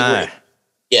about an eye.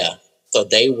 Yeah. So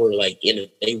they were like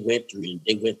they went through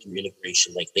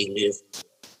integration. Like they lived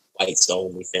whites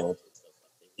only family.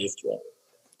 They lived through all.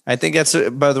 I think that's,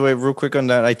 by the way, real quick on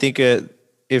that. I think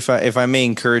if I may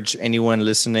encourage anyone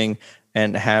listening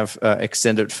and have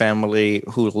extended family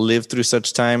who live through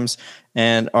such times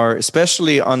and are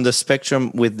especially on the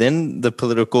spectrum within the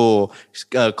political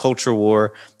culture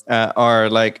war, are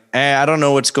like, I don't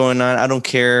know what's going on. I don't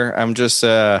care. I'm just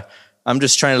trying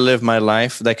to live my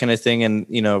life, that kind of thing. And,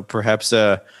 perhaps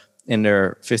in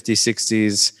their 50s,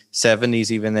 60s, 70s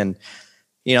even. And,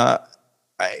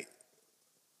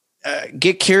 I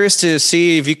get curious to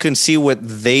see if you can see what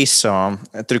they saw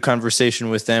through conversation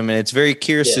with them. And it's very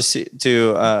curious to see,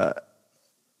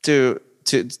 to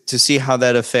see how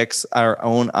that affects our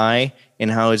own eye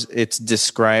and how it's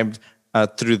described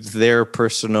through their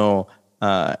personal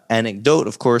anecdote,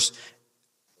 of course.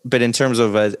 But in terms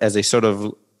of as a sort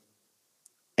of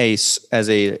as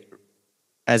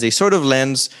a sort of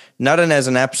lens, not as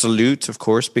an absolute, of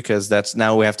course, because that's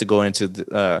now we have to go into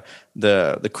the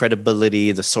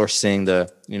credibility, the sourcing,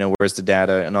 where's the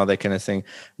data and all that kind of thing.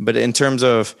 But in terms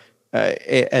of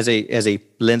as a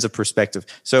lens of perspective.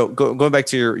 So going back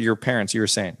to your parents, you were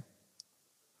saying.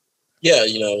 Yeah,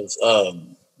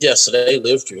 so they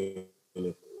lived through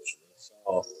it.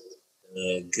 Saw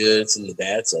the goods and the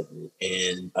bads of it,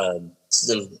 and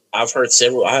I've heard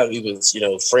several. I have even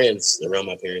friends around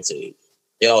my parents' age.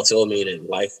 They all told me that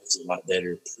life was a lot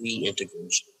better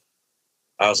pre-integration.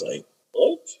 I was like,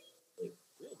 what? Like,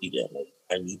 really? Like,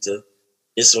 I need to.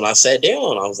 This when I sat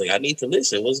down, I was like, I need to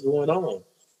listen. What's going on?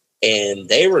 And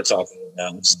they were talking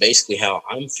about, which is basically how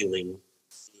I'm feeling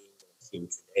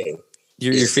today.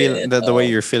 You're feeling the way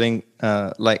you're feeling,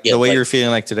 you're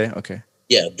feeling like today. Okay.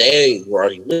 Yeah, they were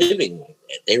already living like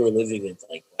that. They were living with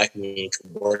like black men who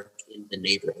work in the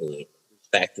neighborhood,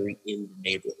 factory in the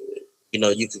neighborhood. You know,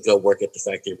 you could go work at the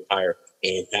factory, retire,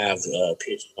 and have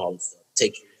pension and all this stuff.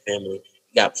 Take care of your family.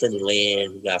 You got plenty of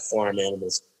land. You got farm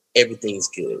animals. Everything's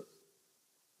good,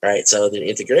 right? So then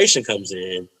integration comes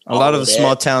in. A lot of the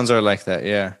small towns are like that.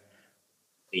 Yeah.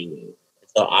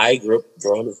 So I grew up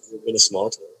in a small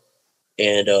town,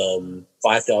 and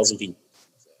 5,000 people.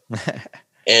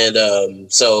 And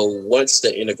so once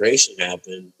the integration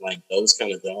happened, like those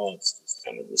kind of jobs just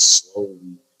kind of just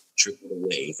slowly trickled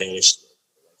away, vanished.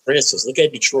 For instance, look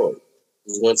at Detroit. It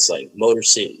was once like Motor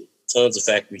City, tons of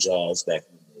factory jobs back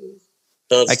in the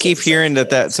day. I keep hearing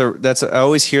that's I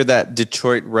always hear that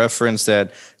Detroit reference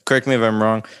that, correct me if I'm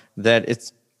wrong,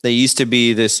 that they used to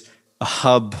be this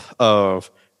hub of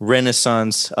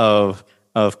renaissance of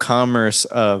commerce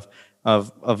of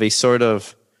a sort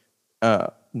of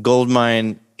gold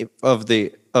mine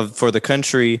for the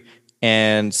country,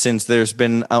 and since there's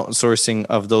been outsourcing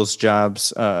of those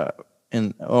jobs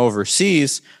in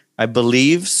overseas, I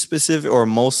believe specific or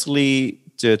mostly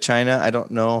to China. I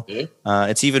don't know.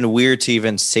 It's even weird to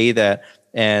even say that.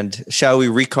 And shall we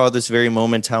recall this very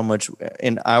moment how much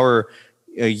in our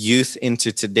youth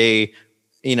into today,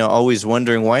 you know, always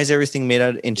wondering why is everything made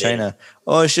out in China?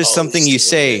 Oh, it's just something you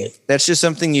say. That's just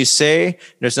something you say.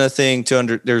 There's nothing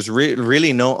to there's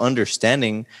really no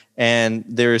understanding, and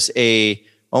there's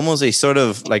almost a sort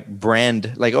of like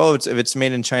brand, like, oh, if it's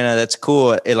made in China, that's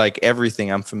cool. Like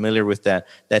everything, I'm familiar with that.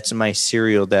 That's my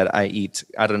cereal that I eat.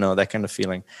 I don't know, that kind of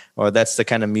feeling, or that's the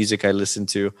kind of music I listen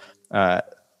to.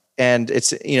 And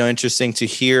it's, you know, interesting to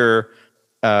hear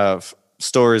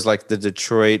stories like the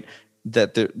Detroit,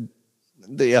 that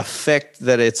the effect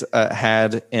that it's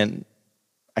had in,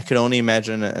 I could only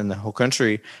imagine in the whole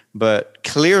country, but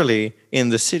clearly in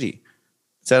the city.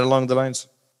 Is that along the lines?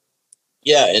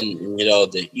 Yeah, and you know,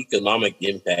 the economic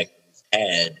impact it's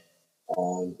had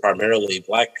on primarily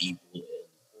black people and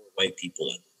white people,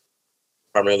 and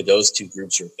primarily those two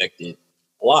groups are affected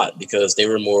a lot because they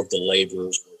were more of the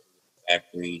laborers,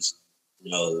 factories,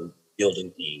 you know,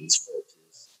 building things.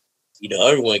 You know,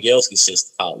 everyone else gets sent to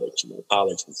college. You know,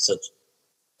 college was such,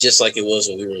 just like it was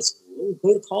when we were in school. Oh,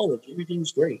 go to college,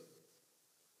 everything's great.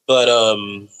 But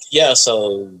yeah,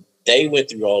 so they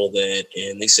went through all of that,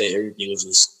 and they said everything was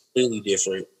just completely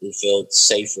different. It felt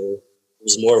safer. It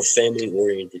was more family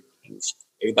oriented things.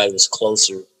 Everybody was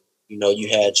closer. You know, you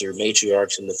had your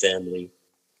matriarchs in the family.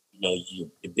 You know,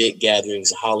 the big gatherings,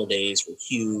 the holidays were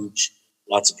huge.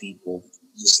 Lots of people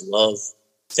just love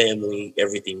family.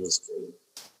 Everything was great.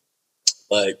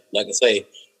 But like I say,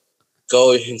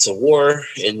 go into war,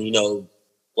 and you know,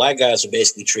 black guys are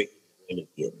basically tricked women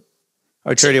again.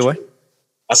 Oh, treated what?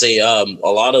 I say a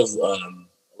lot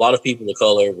of people of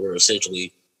color were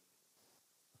essentially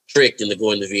tricked into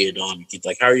going to Vietnam.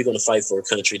 Like, how are you going to fight for a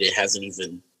country that hasn't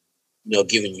even, you know,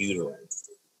 given you the right?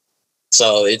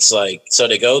 So it's like, so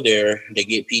they go there, they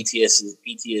get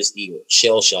PTSD, or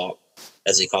shell shock,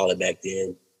 as they call it back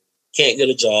then. Can't get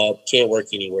a job, can't work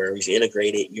anywhere. We've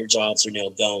integrated, your jobs are now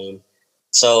gone.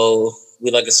 So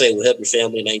we, like I say, we help your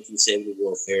family in 1970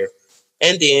 warfare.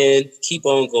 And then keep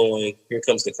on going. Here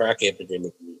comes the crack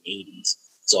epidemic in the 80s.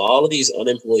 So all of these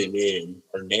unemployed men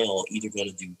are now either going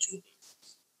to do two things.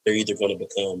 They're either going to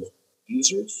become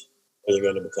users or they're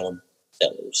going to become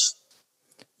sellers.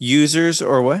 Users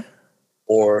or what?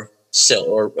 Or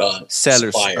sellers.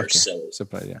 Suppliers. Okay. Sellers.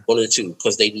 Supply, yeah. One of the two,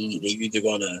 because they're either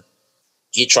going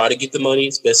to try to get the money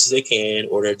as best as they can,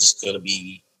 or they're just going to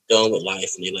be done with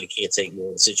life and they like can't take more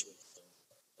of the situation.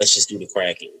 Let's just do the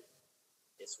cracking.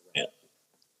 It's a wrap.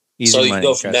 Easy so money, you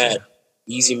go from that,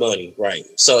 easy money, right?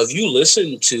 So if you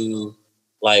listen to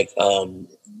like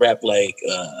rap like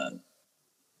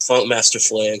Funkmaster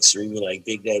Flex or even like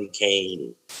Big Daddy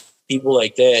Kane, people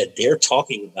like that, they're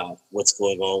talking about what's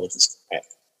going on with this crack.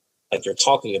 Like they're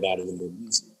talking about it in their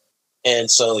music.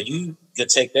 And so you could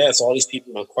take that, so all these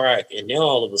people on crack, and now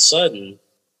all of a sudden,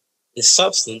 this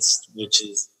substance, which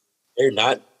is, they're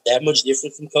not that much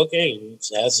different from cocaine, which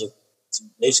it's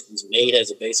basically made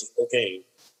as a base of cocaine.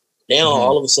 Now,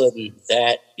 all of a sudden,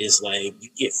 that is like, you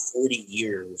get 40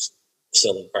 years of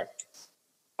selling crack.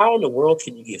 How in the world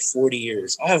can you get 40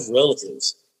 years? I have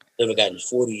relatives that have gotten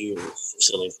 40 years for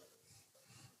selling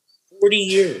crack. 40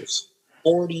 years.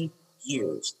 40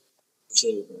 years for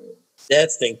selling crack.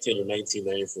 That's thanks to the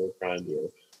 1994 crime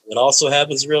bill. What also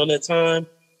happens around that time,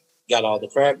 got all the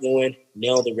crap going.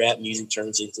 Now the rap music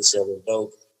turns into selling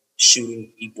dope,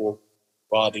 shooting people,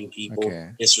 robbing people,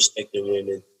 disrespecting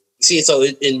women. You see, so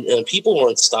people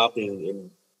aren't stopping and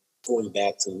going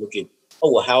back to look at,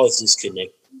 oh, well, how is this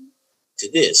connected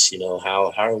to this? You know,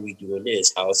 how are we doing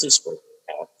this? How is this working?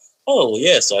 Oh, well,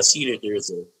 yeah. So I see that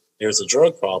there's there's a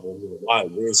drug problem. Why?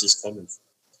 Where is this coming from?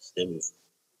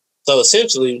 So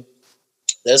essentially,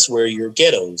 that's where your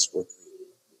ghettos were created.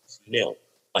 You know,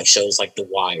 like shows like The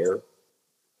Wire.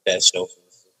 That's no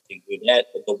that,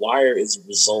 but The Wire is a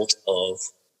result of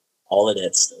all of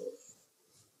that stuff.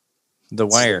 The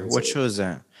Wire. What show is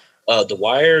that? The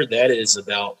Wire. That is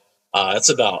about. It's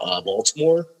about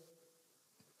Baltimore.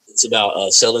 It's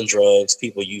about selling drugs,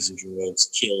 people using drugs,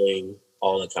 killing,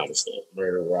 all that kind of stuff,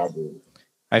 murder, robbery.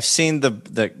 I've seen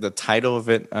the title of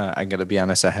it. I gotta be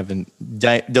honest, I haven't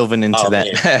delving into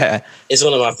that. It's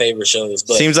one of my favorite shows.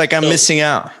 But seems like I'm missing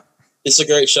out. It's a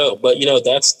great show, but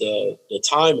that's the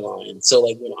timeline. So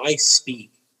like when I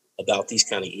speak about these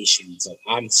kind of issues, like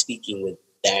I'm speaking with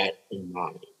that in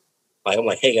mind. Like I'm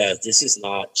like, hey guys, this is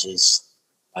not just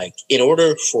like in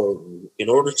order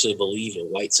to believe in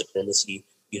white supremacy,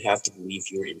 you have to believe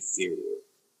you're inferior.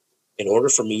 In order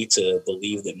for me to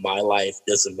believe that my life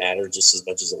doesn't matter just as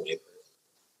much as a white person,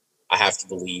 I have to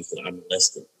believe that I'm less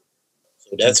than.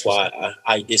 So that's why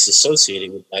I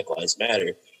disassociated with Black Lives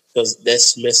Matter, because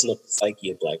that's messing up the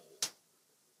psyche of Black people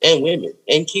and women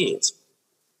and kids.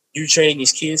 You're training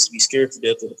these kids to be scared to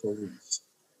death of the police.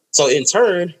 So in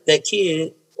turn, that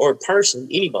kid or person,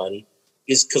 anybody,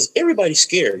 is because everybody's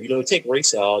scared. Take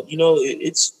race out.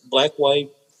 It's black,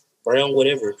 white, brown,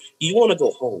 whatever. You want to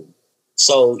go home.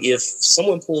 So if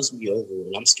someone pulls me over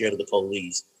and I'm scared of the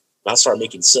police, and I start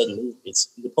making sudden movements,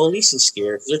 the police is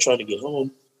scared because they're trying to get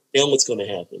home. Then what's going to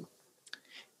happen?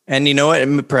 And you know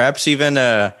what? Perhaps even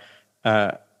I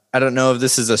don't know if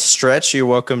this is a stretch. You're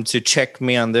welcome to check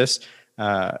me on this.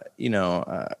 Like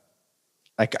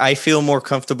I feel more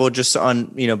comfortable just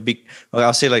on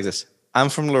I'll say it like this. I'm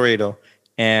from Laredo,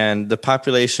 and the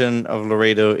population of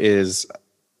Laredo is,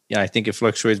 I think it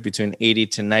fluctuates between 80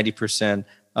 to 90%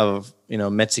 of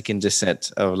Mexican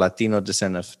descent, of Latino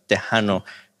descent, of Tejano,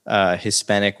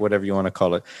 Hispanic, whatever you want to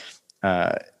call it.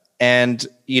 And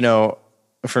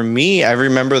for me, I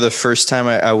remember the first time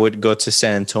I would go to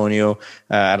San Antonio.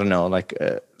 I don't know,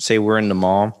 say we're in the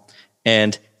mall,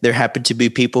 and there happened to be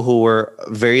people who were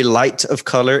very light of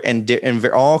color and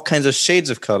all kinds of shades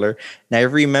of color. And I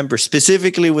remember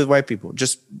specifically with white people,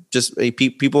 the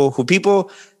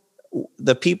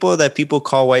people that people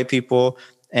call white people.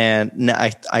 And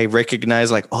I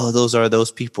recognize those are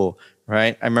those people,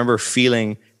 right? I remember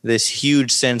feeling this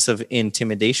huge sense of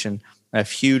intimidation, a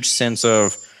huge sense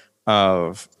of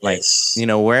yes.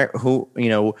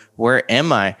 Where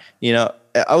am I?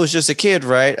 I was just a kid,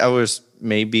 right? I was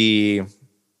maybe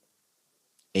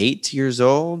 8 years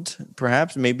old,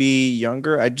 perhaps, maybe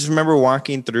younger. I just remember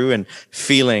walking through and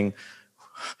feeling,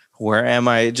 where am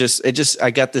I?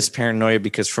 I got this paranoia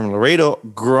because from Laredo,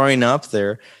 growing up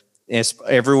there, it's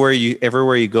everywhere you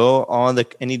go,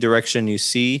 any direction you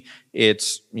see,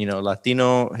 it's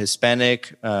Latino,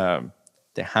 Hispanic, Tejano,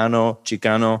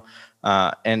 Chicano,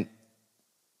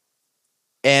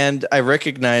 and I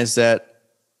recognize that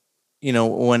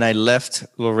when I left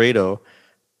Laredo,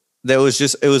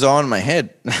 it was all in my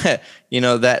head.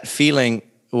 That feeling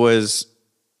was,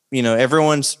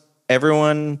 everyone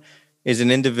is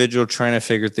an individual trying to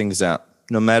figure things out.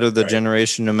 No matter the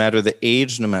generation, no matter the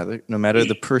age, no matter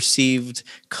the perceived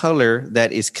color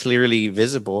that is clearly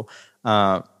visible,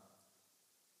 everyone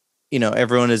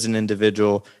is an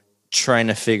individual trying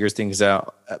to figure things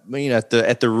out. At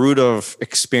the root of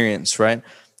experience, right?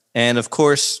 And of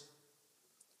course,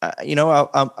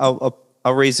 I'll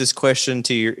raise this question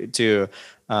to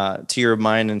your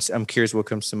mind, and I'm curious what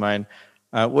comes to mind.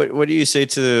 What do you say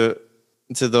to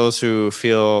those who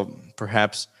feel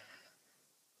perhaps?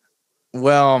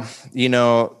 Well,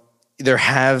 there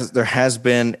has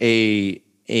been a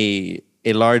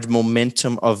large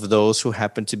momentum of those who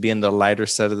happen to be in the lighter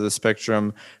side of the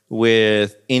spectrum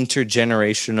with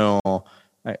intergenerational,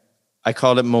 I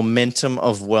call it momentum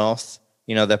of wealth,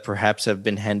 that perhaps have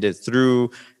been handed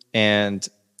through, and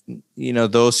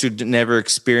those who never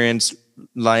experienced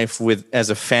life as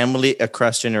a family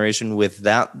across generation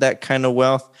without that kind of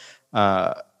wealth.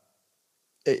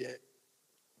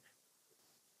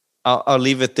 I'll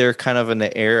leave it there kind of in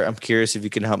the air. I'm curious if you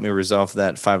can help me resolve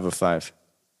that 5 of 5.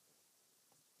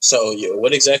 So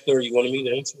what exactly are you wanting me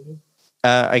to answer?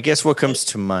 I guess what comes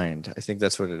to mind. I think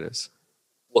that's what it is.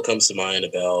 What comes to mind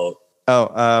about?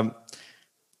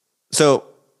 So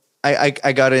I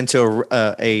got into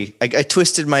I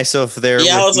twisted myself there.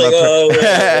 Yeah, I was like,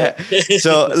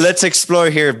 So let's explore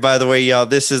here. By the way, y'all,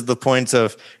 this is the point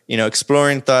of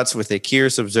exploring thoughts with a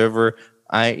curious observer.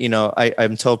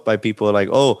 I'm told by people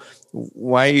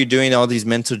why are you doing all these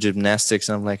mental gymnastics?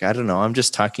 And I'm like, I don't know. I'm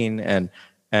just talking, and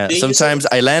Sometimes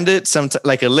I land it, sometimes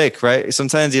like a lick, right?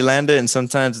 Sometimes you land it, and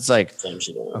sometimes it's like,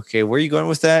 okay, where are you going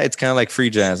with that? It's kind of like free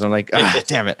jazz. I'm like,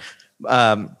 damn it.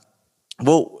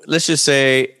 Well, let's just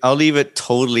say I'll leave it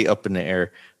totally up in the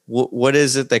air. What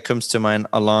is it that comes to mind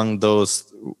along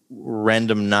those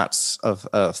random knots of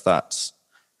thoughts?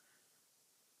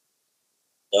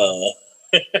 I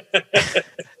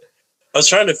was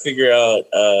trying to figure out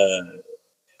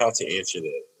how to answer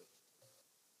that.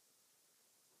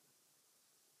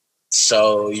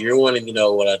 So you're wanting to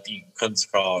know what I think comes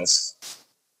across.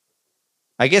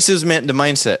 I guess it was meant the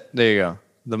mindset. There you go.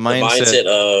 The mindset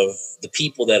of the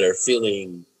people that are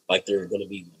feeling like they're going to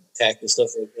be attacked and stuff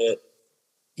like that.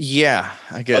 Yeah,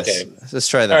 I guess. Okay. Let's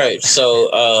try that. All right. So,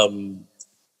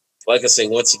 like I say,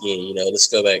 once again, let's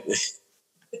go back.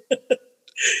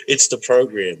 It's the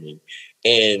programming.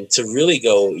 And to really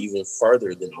go even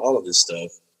further than all of this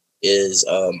stuff is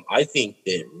I think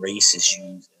that race is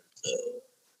used as a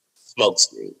smoke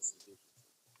screen.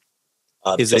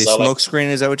 Is it a smoke screen?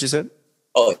 Is that what you said?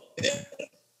 Oh, yeah.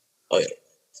 Oh, yeah.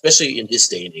 Especially in this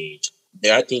day and age.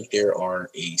 I think there are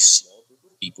a small group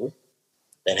of people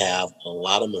that have a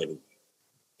lot of money.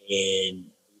 And,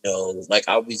 like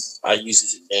I use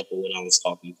this example when I was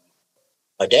talking to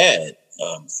my dad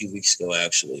a few weeks ago,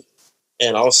 actually.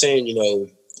 And I was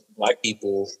saying, Black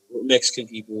people, Mexican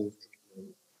people,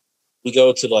 we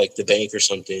go to like the bank or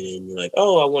something and you're like,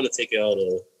 oh, I want to take out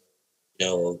a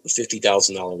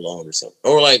 $50,000 loan or something.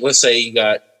 Or like, let's say you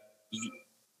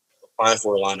applying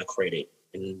for a line of credit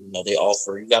and they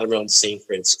offer, you got to run the same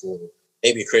credit score.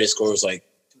 Maybe your credit score is like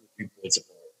 2 or 3 points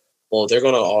apart. Well, they're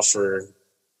going to offer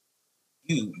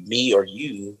me or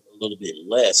you a little bit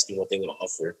less than what they're going to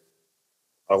offer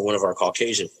one of our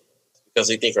Caucasian fellows, because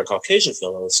they think our Caucasian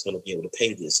fellow is going to be able to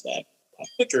pay this back a lot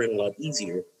quicker and a lot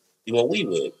easier than what we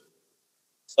would.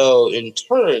 So in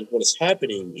turn, what is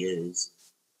happening is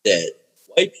that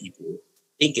white people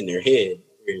think in their head,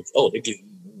 they're giving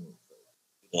me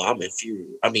more. I'm inferior.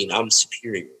 I'm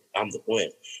superior. I'm the one.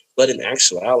 But in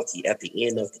actuality, at the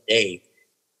end of the day,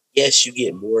 yes, you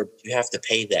get more, but you have to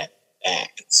pay that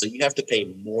back. So you have to pay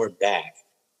more back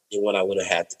than what I would have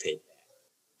had to pay back.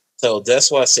 So that's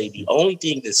why I say the only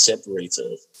thing that separates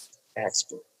us is tax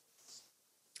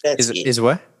brackets. Is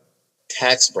what?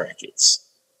 Tax brackets.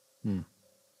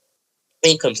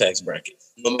 Income tax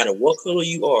brackets. No matter what color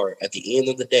you are, at the end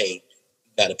of the day,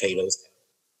 you got to pay those taxes.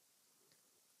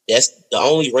 That's the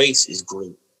only race is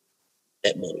green.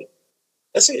 That money.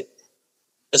 That's it.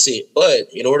 But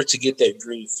in order to get that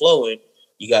green flowing,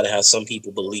 you got to have some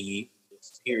people believe they're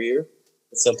superior,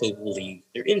 and some people believe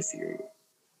they're inferior.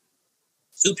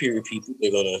 Superior people,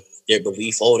 their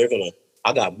belief,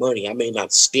 I got money. I may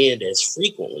not spend as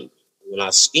frequently. When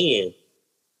I spend,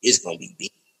 it's going to be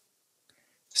big.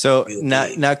 So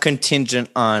not contingent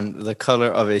on the color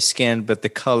of a skin, but the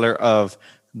color of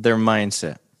their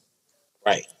mindset.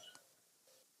 Right.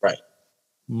 Right.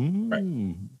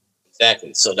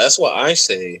 Exactly. So that's why I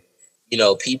say,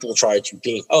 people try to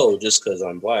think, oh, just because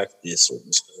I'm Black, this, or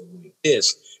just because I'm like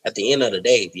this. At the end of the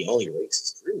day, the only race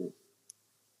is green.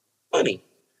 Money.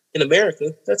 In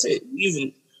America, that's it.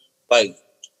 Even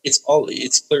it's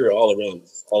clear all around.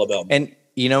 It's all about money. And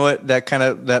you know what?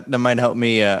 That might help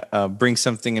me bring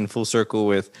something in full circle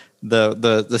with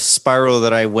the spiral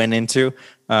that I went into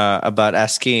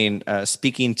about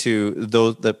speaking to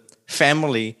the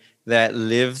family that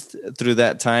lived through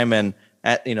that time, and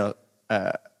I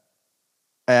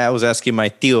was asking my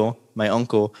tío, my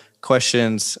uncle,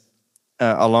 questions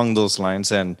along those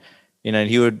lines, and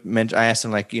he would mention. I asked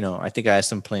him I think I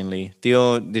asked him plainly,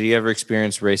 Tío, did you ever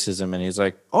experience racism? And he's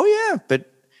like, oh yeah, but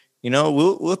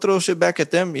we'll throw shit back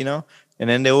at them, and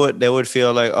then they would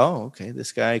feel like, oh, okay,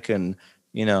 this guy can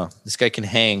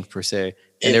hang per se.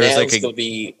 And there was going to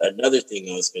be another thing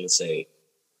I was going to say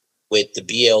with the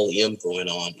BLM going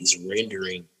on is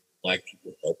rendering Black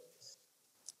people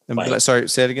helpless. Sorry,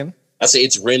 say it again. I say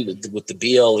it's rendered with the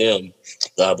BLM,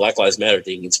 Black Lives Matter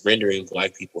thing. It's rendering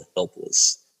Black people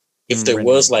helpless. If there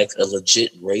was a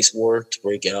legit race war to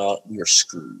break out, we are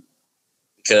screwed.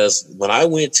 Because when I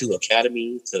went to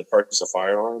Academy to purchase a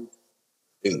firearm,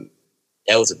 dude,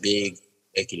 that was a big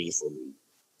awakening for me.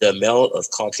 The amount of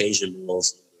Caucasian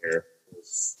males in there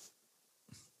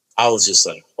I was just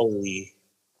like, holy,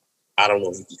 I don't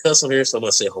know if you can cuss on here, so I'm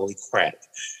going to say holy crap.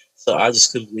 So I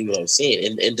just couldn't believe what I was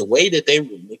seeing. And the way that they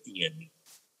were looking at me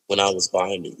when I was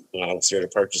buying it, when I was there to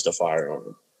purchase the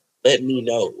firearm, let me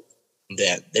know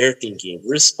that they're thinking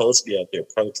we're supposed to be out there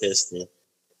protesting,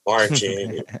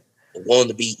 marching, and wanting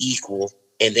to be equal.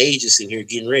 And they just in here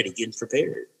getting ready, getting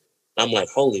prepared. I'm like,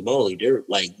 holy moly, they're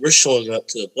like, we're showing up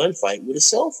to a gunfight with a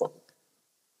cell phone.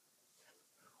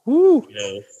 Woo. You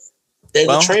know, they're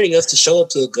Well, training us to show up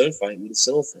to a gunfight with a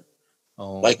cell phone.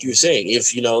 oh, Like you're saying,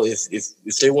 if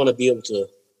they want to be able to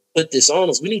put this on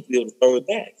us, we need to be able to throw it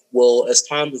back. Well, as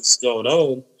time has gone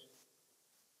on,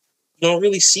 you don't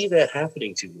really see that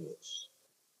happening too much.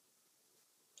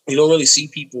 You don't really see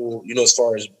people, as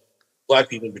far as black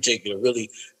people in particular, really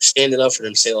standing up for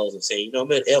themselves and saying,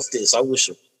 man, F this. I wish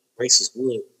racists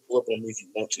would pull up on me if you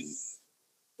want to. You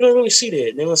don't really see that.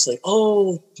 And then it's like,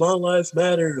 oh, my life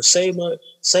matters.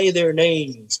 Say their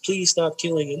names. Please stop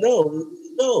killing. And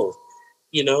no.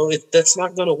 That's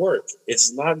not going to work.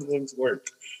 It's not going to work.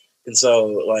 And so,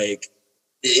 like,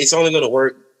 it's only going to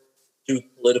work through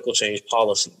political change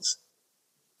policies.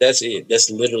 That's it. That's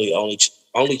literally only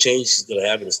change is going to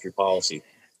happen is through policy.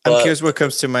 I'm curious what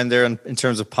comes to mind there in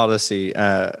terms of policy.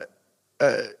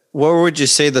 What would you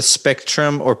say the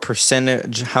spectrum or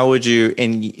percentage? How would you,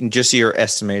 in just your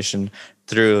estimation,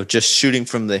 through just shooting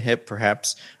from the hip,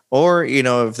 perhaps, or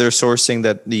if they're sourcing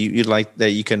that you like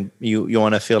that you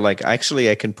want to feel like actually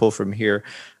I can pull from here.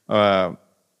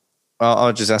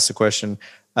 I'll just ask the question: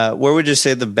 where would you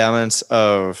say the balance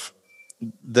of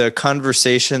the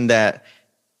conversation that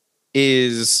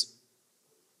is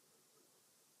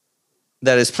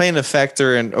playing a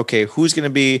factor in, okay, who's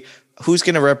going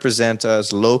to represent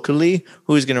us locally,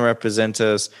 who's going to represent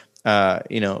us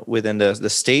within the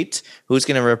state, who's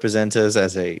going to represent us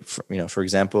as for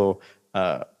example,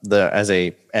 as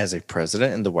a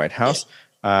president in the White House.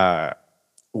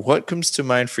 What comes to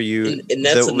mind for you? And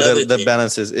that's the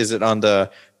balance is it on the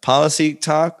policy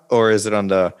talk or is it on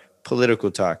the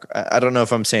political talk? I don't know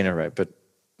if I'm saying it right, but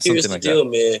here's the deal,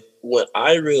 man. When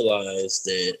I realized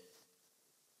that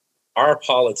our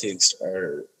politics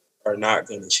are not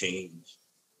going to change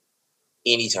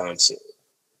anytime soon,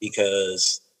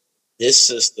 because this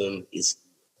system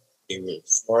they're really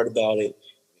smart about it,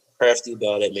 crafty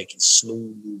about it, making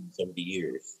smooth moves over the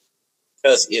years.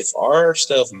 Because if our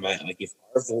stuff if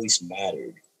our voice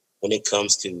mattered when it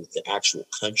comes to the actual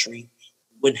country,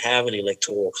 we wouldn't have an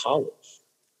electoral college.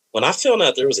 When I found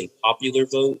out there was a popular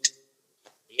vote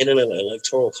in an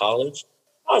electoral college,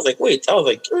 I was like, time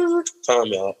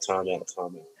out.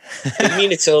 You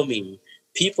mean to tell me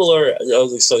people are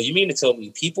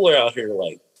out here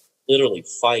like literally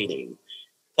fighting,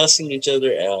 cussing each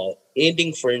other out,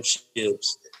 ending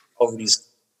friendships over these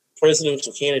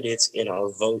presidential candidates, and our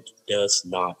vote does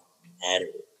not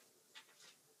matter?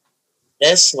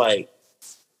 That's like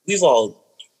we've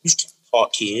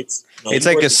taught kids. It's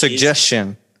like a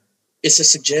suggestion. It's a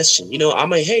suggestion. I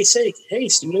might hey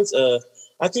students,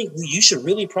 I think you should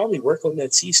really probably work on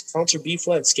that C concert B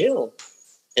flat scale.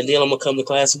 And then I'm gonna come to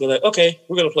class and be like, okay,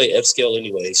 we're gonna play F scale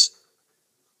anyways.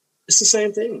 It's the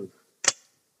same thing.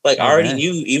 Like I already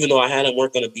knew, even though I hadn't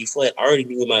worked on a B flat, I already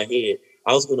knew in my head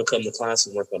I was gonna come to class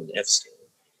and work on an F scale.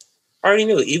 I already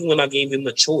knew it, even when I gave him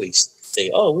the choice,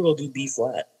 say, oh, we're gonna do B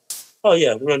flat. Oh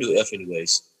yeah, we're gonna do F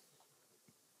anyways.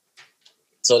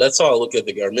 So that's how I look at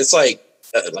the government. It's like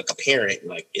a parent,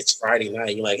 like it's Friday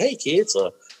night, you're like, hey kids,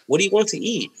 what do you want to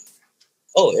eat?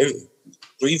 Oh,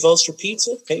 3 votes for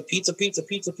pizza? Okay, pizza.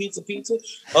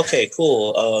 Okay,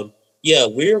 cool. Yeah,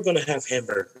 we're gonna have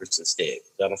hamburgers instead.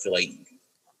 I don't feel like eating.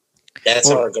 That's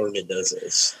how our government does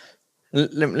this.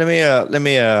 Let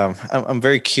me. I'm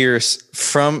very curious.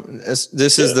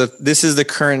 This is the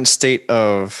current state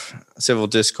of civil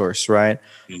discourse, right?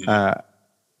 Mm-hmm.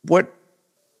 What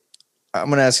I'm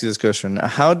going to ask you this question: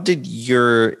 how did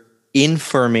your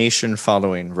information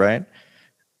following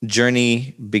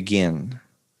journey begin?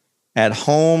 At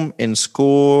home, in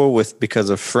school, because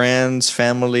of friends,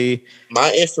 family?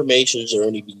 My information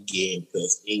journey began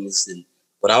because things and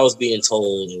what I was being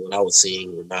told and what I was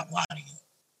seeing were not lining up.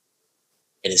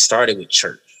 And it started with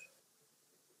church.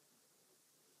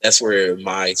 That's where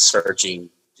my searching,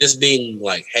 just being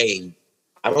like, hey,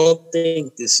 I don't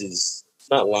think this is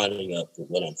not lining up with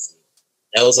what I'm seeing.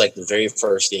 That was like the very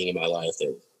first thing in my life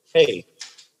that, hey,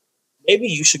 maybe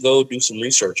you should go do some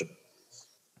research about this.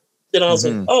 Then I was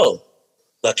like, oh,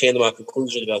 I came to my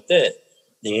conclusion about that.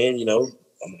 Then,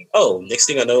 I'm like, oh, next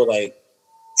thing I know, like,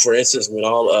 for instance, when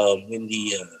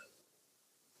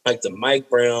the Mike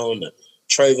Brown,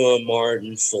 Trayvon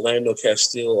Martin, Philando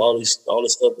Castile, all this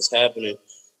stuff was happening,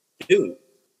 dude,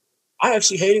 I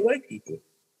actually hated white people.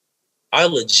 I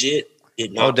legit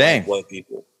did not like white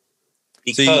people.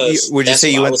 Because so would you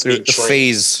say you went through a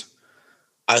phase?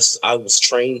 I was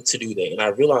trained to do that, and I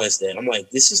realized that I'm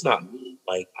like, this is not me.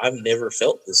 Like, I've never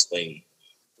felt this way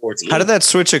towards. How did that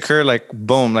switch occur? Like,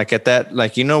 boom, like at that,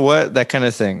 like, you know what, that kind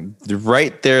of thing,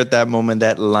 right there at that moment,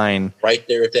 that line, right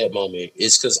there at that moment,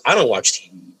 is because I don't watch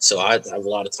TV, so I have a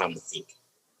lot of time to think.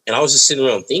 And I was just sitting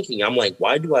around thinking, I'm like,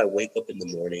 why do I wake up in the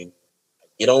morning,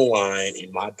 get online,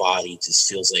 and my body just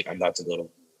feels like I'm about to go to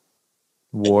like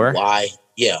War. why?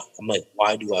 Yeah, I'm like,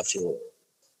 why do I feel?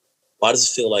 Why does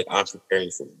it feel like I'm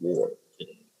preparing for war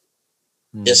today?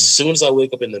 As soon as I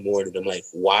wake up in the morning, I'm like,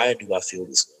 why do I feel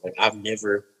this way? Like I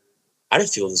didn't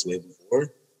feel this way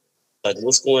before. Like,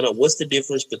 what's going on? What's the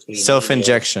difference between me and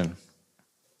Self-injection.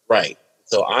 right?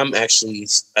 So I'm actually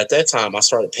at that time I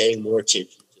started paying more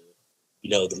attention to,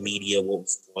 the media, what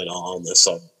was going on. And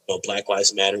so, Black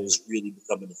Lives Matter was really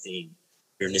becoming a thing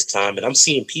during this time, and I'm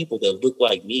seeing people that look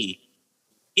like me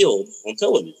killed on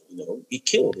television. Get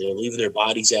killed. Leaving their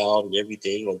bodies out and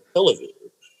everything on television.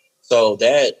 So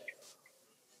that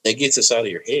gets us out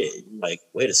of your head. You're like,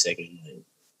 wait a second, man.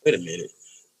 Wait a minute.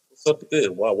 What's up with this?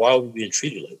 Why are we being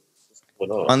treated like this? What's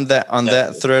going on? On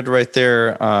that thread right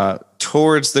there,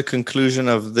 towards the conclusion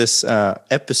of this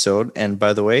episode. And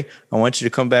by the way, I want you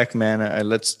to come back, man.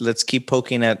 Let's keep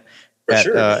poking at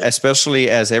sure, especially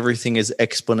as everything is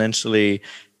exponentially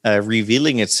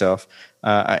revealing itself.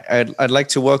 I'd like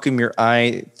to welcome your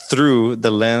eye through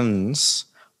the lens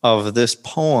of this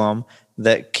poem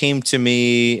that came to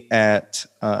me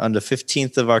on the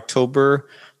 15th of October.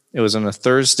 It was on a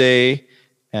Thursday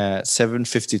at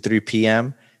 7:53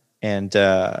 p.m. And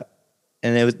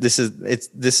this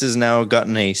has now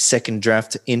gotten a second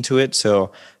draft into it.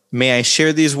 So may I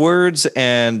share these words,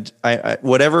 and I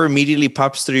whatever immediately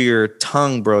pops through your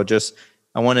tongue, bro. Just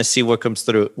I want to see what comes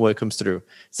through.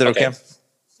 Is that okay?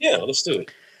 Yeah, let's do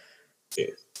it. Yeah.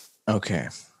 Okay.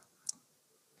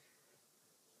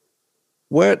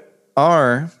 What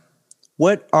are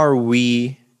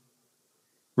we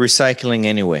recycling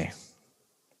anyway?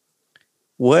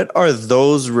 What are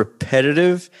those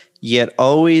repetitive yet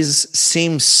always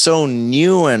seem so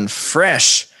new and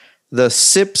fresh? The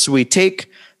sips we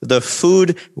take, the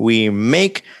food we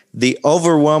make, the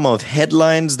overwhelm of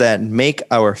headlines that make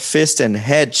our fist and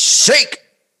head shake.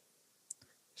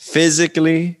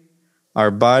 Physically,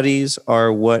 our bodies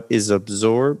are what is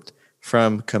absorbed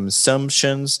from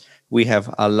consumptions we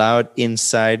have allowed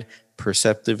inside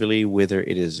perceptively, whether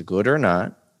it is good or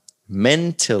not.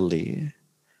 Mentally,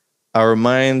 our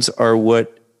minds are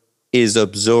what is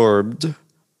absorbed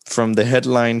from the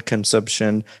headline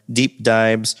consumption, deep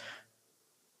dives,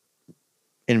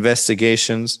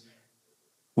 investigations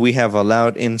we have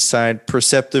allowed inside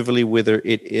perceptively, whether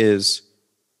it is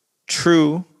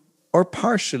true or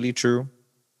partially true,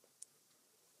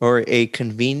 or a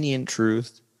convenient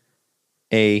truth,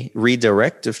 a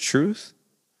redirective truth,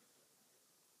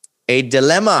 a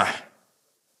dilemma,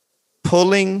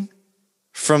 pulling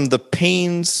from the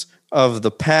pains of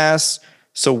the past.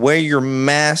 So wear your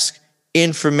mask,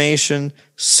 information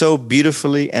so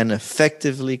beautifully and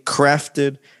effectively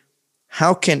crafted.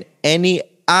 How can any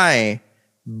eye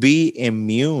be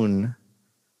immune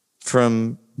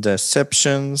from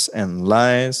deceptions and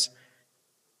lies?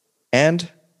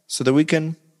 And so that we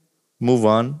can move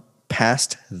on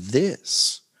past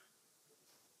this.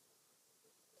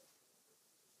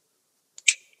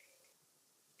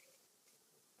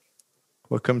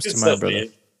 What comes to mind, brother?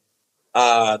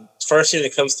 Man. First thing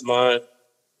that comes to mind,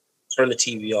 turn the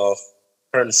TV off,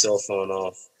 turn the cell phone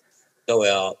off, go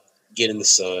out, get in the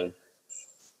sun,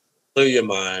 clear your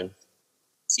mind,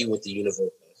 see what the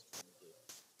universe has to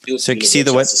do.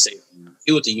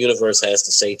 See what the universe has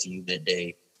to say to you that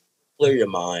day. Clear your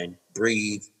mind,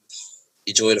 breathe,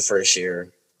 enjoy the fresh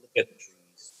air, look at the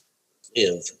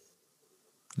trees,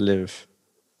 live.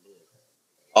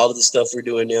 All of the stuff we're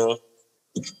doing now,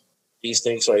 these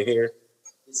things right here,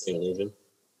 this ain't living.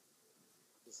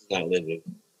 This is not living.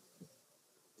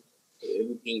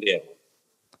 Everything there.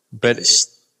 But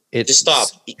just stop.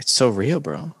 It's so real,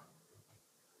 bro.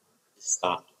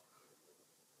 Stop.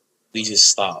 We just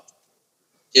stop.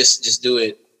 Just do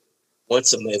it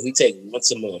once a month. If we take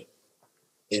once a month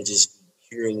and just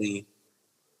purely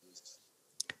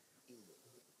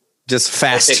just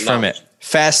fast from it.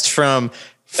 Fast from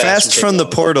the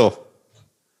portal.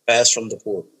 Fast from the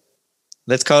portal.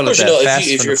 Let's call it that. Fast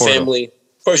if from your the portal. family,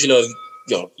 of course,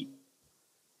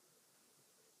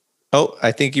 Oh,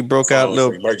 I think you broke out a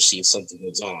little. Emergency if something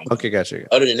goes on. Okay, gotcha.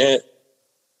 Other than that,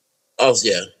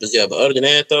 but other than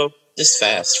that though, just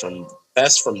fast from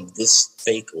this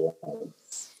fake world.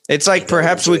 It's like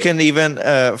perhaps we can even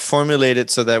formulate it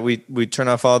so that we turn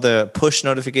off all the push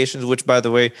notifications. Which, by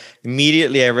the way,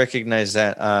 immediately I recognize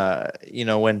that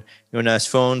when as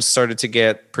phones started to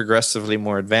get progressively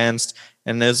more advanced,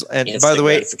 and by the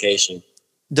way,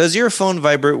 does your phone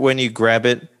vibrate when you grab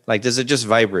it? Like, does it just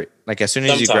vibrate? Like as soon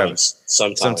as you grab it?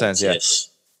 Sometimes, yeah. Yes.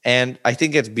 And I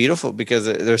think it's beautiful because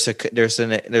there's like,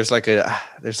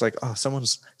 oh,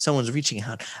 someone's reaching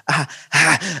out.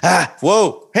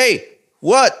 Whoa, hey,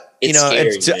 what? It's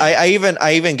And scary, man.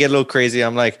 I even get a little crazy.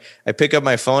 I'm like, I pick up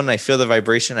my phone and I feel the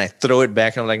vibration. I throw it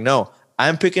back and I'm like, no,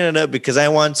 I'm picking it up because I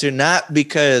want to, not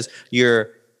because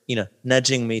you're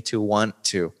nudging me to want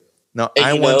to. No, And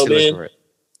I want to look for it.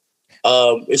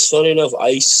 It's funny enough. I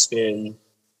used to spend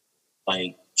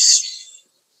like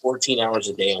 14 hours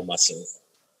a day on my cell phone.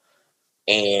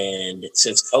 And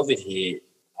since COVID hit,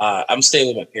 I'm staying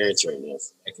with my parents right now,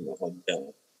 back in my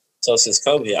hometown. So since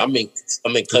COVID hit, I'm in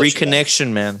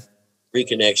Reconnection, man.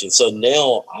 Reconnection. So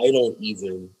now I don't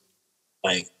even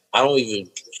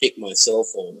pick my cell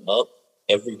phone up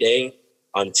every day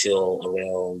until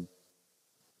around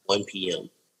 1 p.m.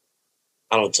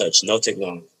 I don't touch no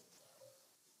technology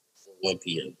for 1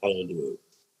 p.m. I don't do it.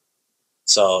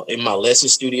 So in my lesson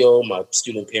studio, my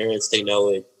student parents, they know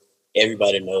it.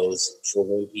 Everybody knows for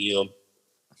 1 p.m.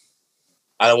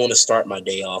 I don't want to start my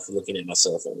day off looking at my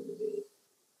cell phone.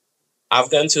 I've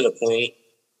gotten to the point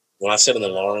when I set an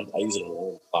alarm, I use an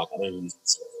alarm clock. I don't use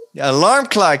it. Alarm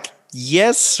clock.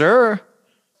 Yes, sir.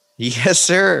 Yes,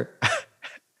 sir.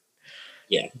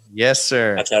 Yeah. Yes,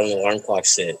 sir. I have to have an alarm clock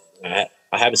set. I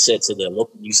have it set to the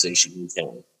local news station in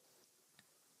town.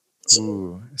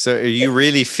 So you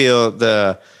really feel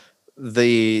the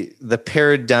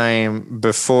paradigm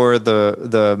before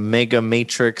the mega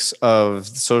matrix of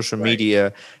social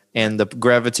media and the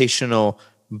gravitational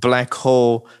black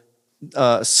hole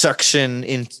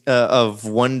suction of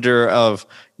wonder of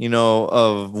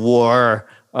war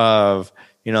of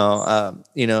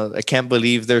I can't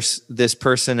believe there's this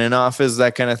person in office,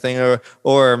 that kind of thing,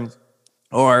 or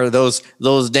those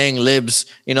dang libs,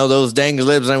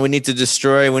 and we need to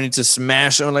destroy, we need to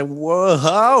smash. I'm like, whoa,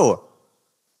 how?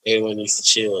 Everyone needs to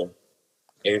chill.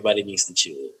 Everybody needs to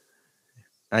chill.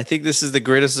 I think this is the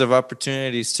greatest of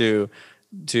opportunities to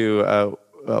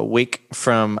wake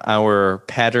from our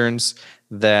patterns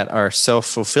that are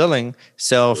self-fulfilling,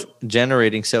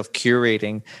 self-generating,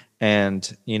 self-curating.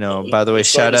 And, by the way,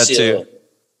 shout out to...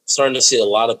 Starting to see a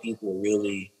lot of people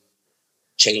really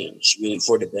change, really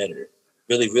for the better,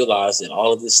 really realize that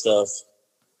all of this stuff,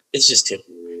 it's just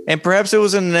temporary. And perhaps it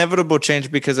was an inevitable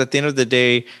change because at the end of the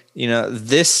day,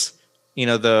 this...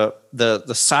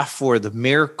 the software, the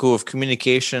miracle of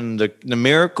communication, the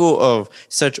miracle of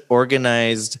such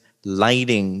organized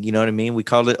lighting, you know what I mean? We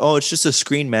call it, it's just a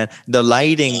screen, man. The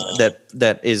lighting that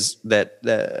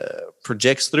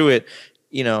projects through it,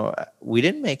 we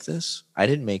didn't make this. I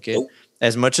didn't make it. Nope.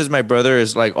 As much as my brother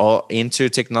is like all into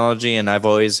technology, and I've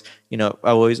always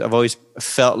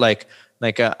felt like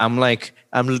I'm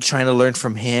trying to learn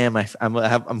from him.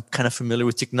 I'm kind of familiar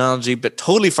with technology, but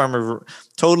totally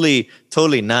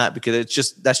not,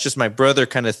 because that's just my brother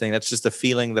kind of thing. That's just a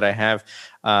feeling that I have.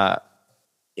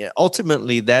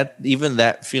 Ultimately,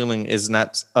 that feeling is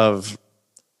not of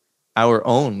our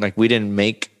own. Like, we didn't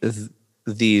make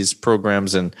these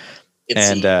programs, and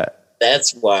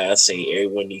that's why I say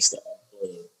everyone needs to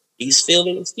unplug. These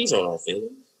feelings, these aren't our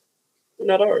feelings. They're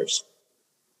not ours.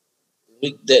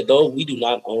 We do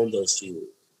not own those feelings.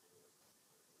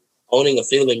 Owning a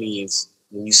feeling means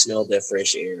when you smell that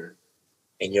fresh air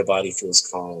and your body feels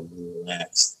calm and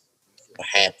relaxed,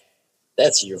 happy.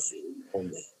 That's your feeling. Own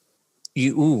that.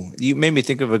 You made me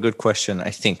think of a good question,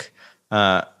 I think.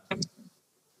 I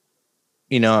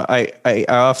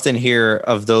often hear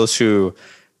of those who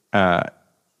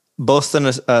both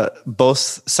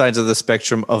sides of the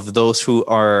spectrum, of those who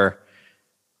are,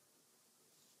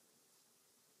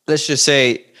 let's just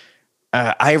say,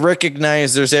 I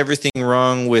recognize there's everything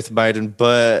wrong with Biden,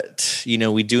 but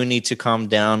we do need to calm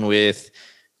down we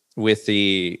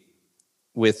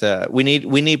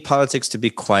need politics to be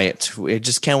quiet. We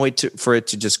just can't wait for it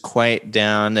to just quiet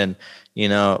down, and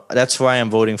that's why I'm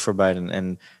voting for Biden.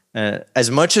 And as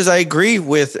much as I agree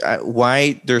with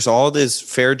why there's all this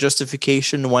fair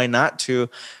justification, why not to,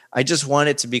 I just want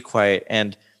it to be quiet.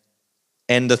 And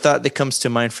the thought that comes to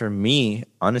mind for me,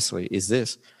 honestly, is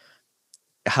this: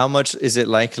 how much is it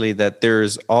likely that there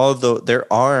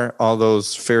are all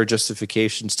those fair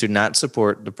justifications to not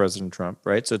support the President Trump,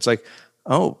 right? So it's like,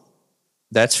 oh,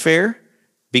 that's fair,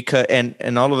 because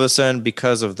and all of a sudden,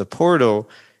 because of the portal,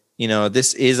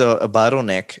 this is a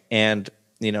bottleneck, and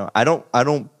I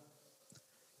don't.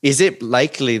 Is it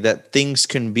likely that things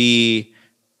can be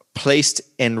placed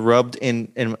and rubbed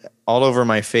in all over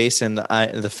my face and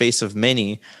the face of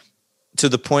many, to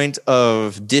the point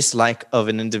of dislike of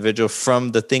an individual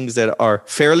from the things that are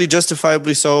fairly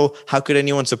justifiably so? How could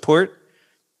anyone support?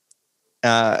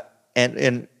 The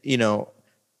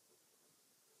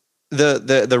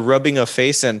rubbing of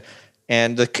face, and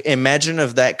And imagine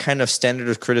if that kind of standard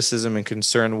of criticism and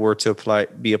concern were to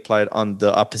be applied on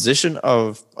the opposition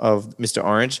of Mr.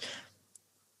 Orange.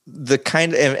 The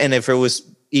kind and if it was,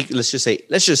 let's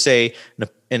just say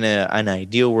in an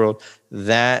ideal world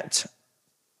that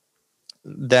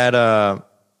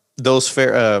those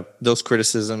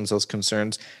criticisms, those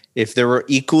concerns, if they were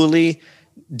equally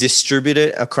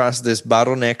distributed across this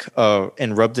bottleneck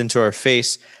and rubbed into our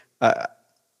face,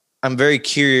 I'm very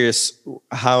curious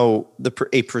how the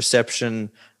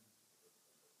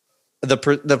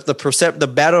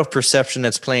battle of perception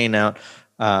that's playing out,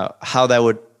 how that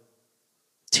would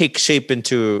take shape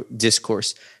into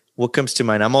discourse. What comes to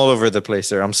mind? I'm all over the place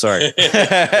there. I'm sorry.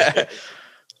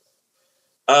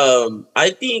 I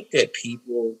think that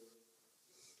people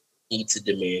need to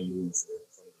demand more.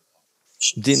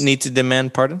 Didn't need to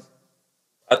demand pardon?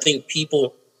 I think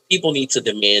people need to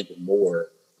demand more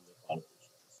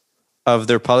of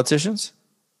their politicians.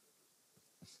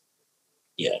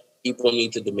 Yeah, people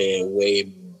need to demand way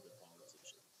more of the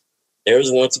politicians. There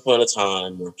was once upon a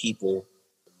time where people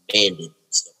demanded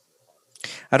stuff.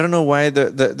 I don't know why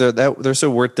there's a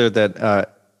word there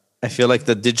that I feel like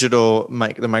the digital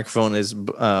the microphone is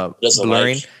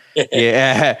blurring. Like.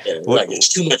 Yeah, like there's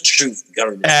too much truth.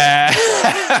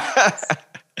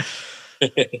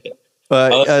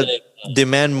 But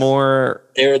demand more.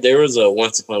 There was a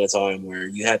once upon a time where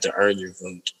you had to earn your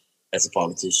vote as a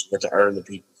politician. You had to earn the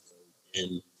people's vote,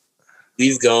 and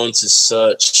we've gone to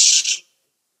such,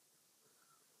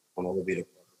 I don't know what would be the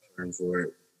proper term for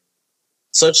it,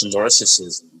 such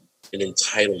narcissism and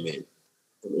entitlement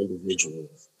from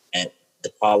individuals. And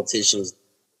the politicians,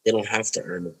 they don't have to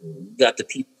earn the vote. You got the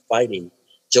people fighting.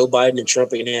 Joe Biden and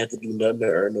Trump ain't have to do nothing to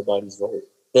earn nobody's vote.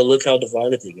 But look how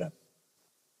divided they got.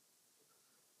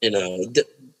 You know,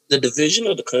 the division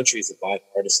of the country is a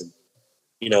bipartisan.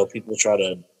 You know, people try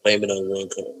to blame it on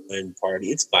one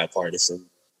party. It's bipartisan.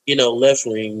 You know, left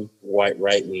wing,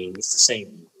 right wing, it's the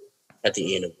same at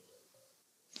the end of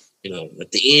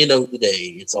the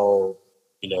day, it's all,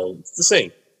 it's the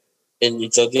same. And I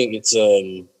think it's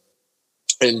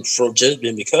and for just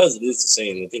because it is the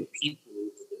same, I think people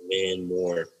demand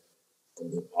more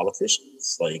from their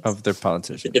politicians,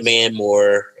 to demand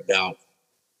more about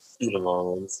student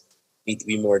loans, need to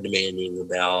be more demanding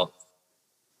about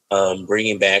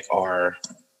bringing back our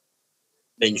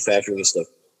manufacturing stuff,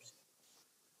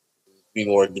 be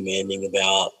more demanding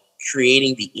about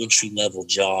creating the entry-level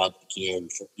job again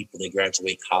for people that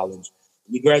graduate college.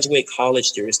 When you graduate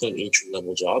college, there is no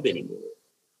entry-level job anymore.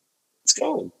 It's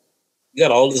gone. You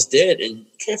got all this debt and you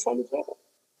can't find a job.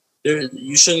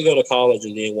 You shouldn't go to college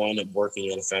and then wind up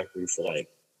working at a factory for like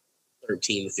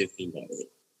 $13 to $15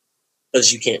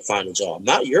 because you can't find a job.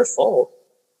 Not your fault.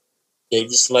 They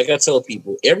just, like I tell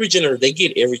people, they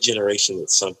get every generation with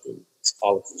something. It's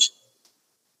politicians.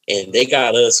 And they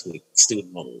got us with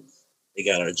student loans. They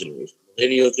got our generation.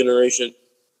 Millennial generation.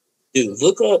 Dude,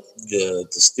 look up the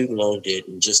student loan debt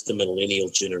in just the millennial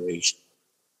generation.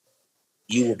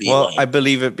 You will be I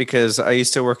believe it because I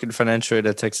used to work in financial aid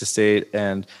at Texas State,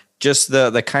 and just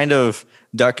the kind of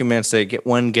documents that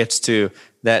one gets to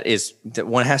that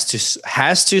one has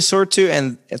to sort to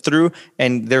and through,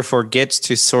 and therefore gets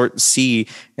to see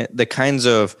the kinds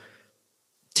of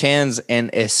tens and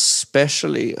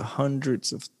especially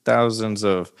hundreds of thousands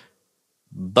of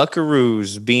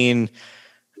buckaroos being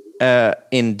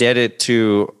indebted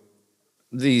to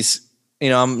these.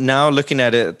 I'm now looking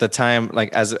at it at the time,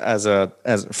 like as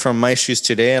from my shoes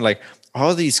today, and like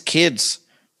all these kids,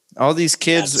 are with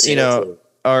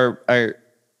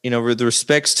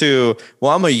respects to,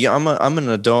 well, I'm an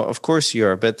adult, of course you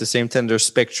are, but at the same time there's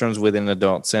spectrums within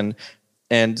adults, and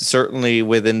certainly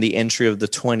within the entry of the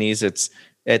 20s, it's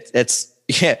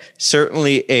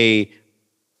certainly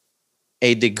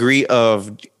a degree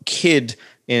of kid,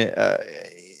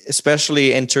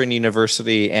 especially entering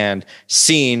university and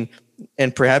seeing.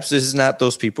 And perhaps this is not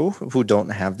those people who don't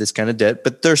have this kind of debt,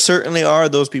 but there certainly are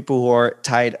those people who are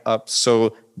tied up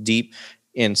so deep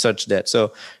in such debt.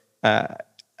 So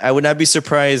I would not be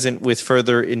surprised with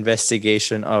further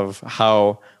investigation of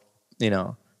how,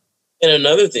 And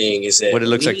another thing is that what it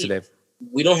looks like today.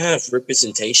 We don't have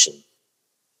representation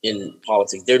in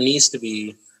politics. There needs to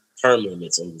be term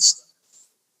limits on this stuff.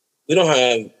 We don't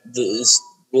have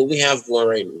what we have going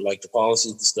right, like the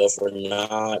policies and stuff are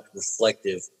not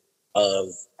reflective of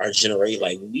our generation.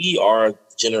 Like, we are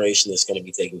the generation that's going to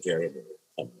be taking care of America.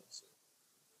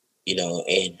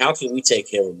 And how can we take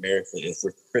care of America if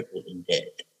we're crippled in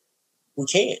debt? We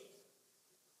can't.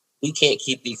 We can't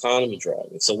keep the economy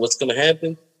driving. So what's going to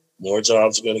happen? More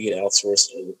jobs are going to get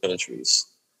outsourced to other countries.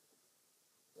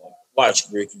 Watch,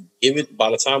 Ricky. By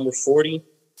the time we're 40,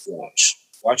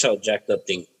 Watch how jacked up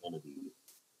things are going to be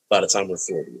by the time we're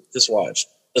 40. Just watch.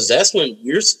 Because that's when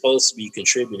you're supposed to be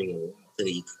contributing a lot to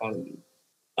the economy.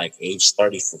 Like age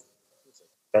 30,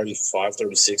 35,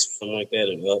 36, something like that,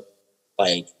 and up.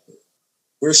 Like,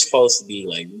 we're supposed to be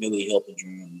like really helping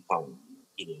drive the economy.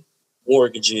 You know,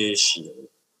 mortgages,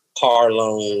 car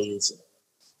loans,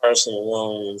 personal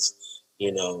loans,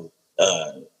 you know,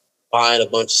 buying a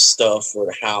bunch of stuff for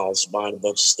the house, buying a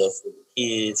bunch of stuff for the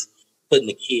kids, putting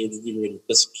the kids, getting ready to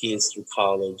put some kids through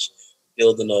college,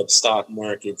 building up stock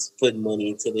markets, putting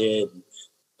money into that.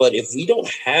 But if we don't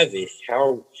have it,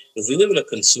 if we live in a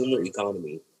consumer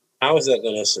economy, how is that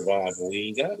going to survive when we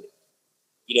ain't got it?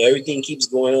 Everything keeps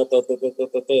going up, up, up, up,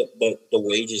 up, up, up, but the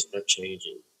wages aren't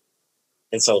changing.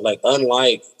 And so, like,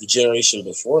 unlike the generation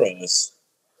before us,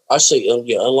 I say,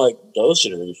 unlike those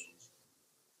generations,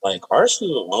 like, our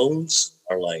student loans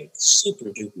are, like, super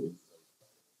duper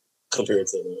compared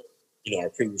to, our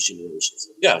previous generations.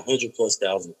 We got 100 plus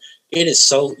thousand. It is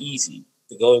so easy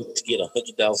to go to get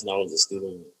 $100,000 in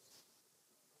student loans.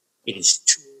 It is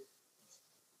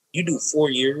you do 4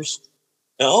 years.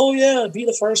 And, oh, yeah, be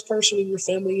the first person in your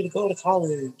family to go to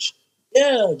college.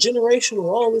 Yeah, generational,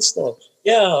 all this stuff.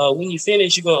 Yeah, when you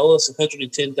finish, you're going to owe us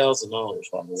 $110,000,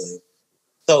 by the way.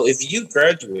 So if you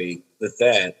graduate with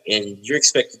that and you're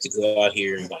expected to go out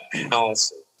here and buy a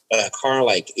house, a car,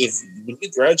 like when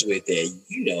you graduate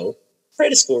that,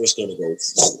 credit score is going to go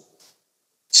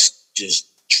just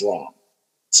drop.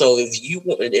 So if you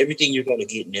want, and everything you're going to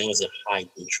get now is a high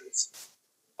interest.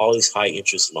 All these high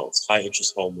interest loans, high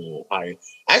interest home loan, higher.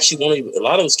 Actually, a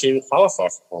lot of us can't even qualify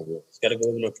for home loans. Got to go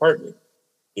in an apartment.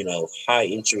 High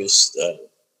interest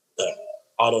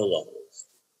auto loans,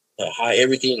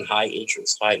 everything high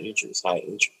interest, high interest, high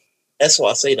interest. That's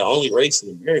why I say the only race in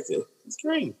America is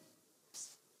green.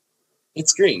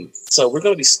 It's green. So we're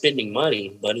going to be spending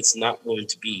money, but it's not going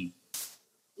to be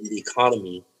in the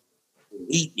economy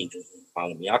we think of the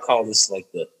economy. I call this like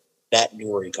the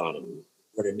backdoor economy,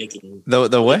 where they're making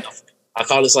the what? I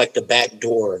call this like the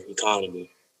backdoor economy.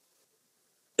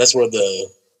 That's where the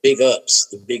big ups,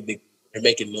 the big they're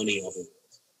making money off of,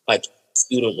 like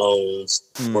student loans,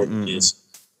 mortgages,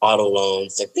 auto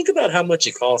loans. Like, think about how much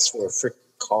it costs for a freaking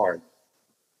car.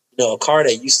 A car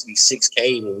that used to be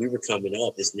 $6,000 when we were coming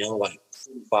up is now like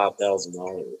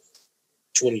 $25,000,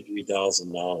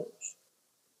 $23,000.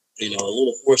 A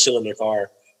little 4-cylinder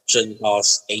car shouldn't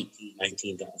cost $18,000,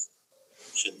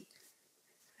 $19,000.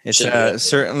 It's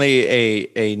certainly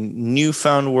a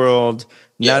newfound world.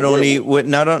 Not only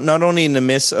in the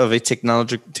midst of a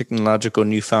technological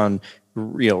newfound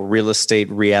real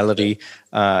estate reality.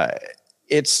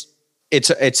 It's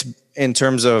in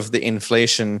terms of the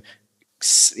inflation,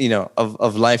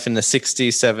 of life in the 60s,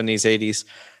 70s,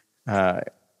 80s.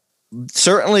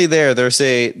 Certainly there's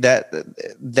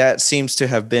that seems to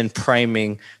have been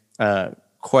priming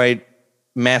quite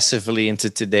massively into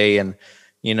today. And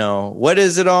what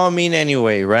does it all mean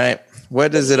anyway, right?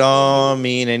 What does it all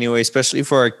mean anyway, especially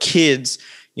for our kids?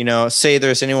 Say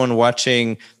there's anyone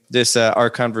watching this our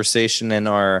conversation and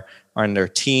are in their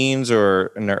teens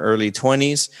or in their early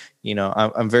 20s.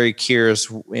 I'm very curious,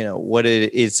 what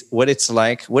it is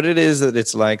that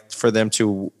it's like for them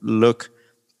to look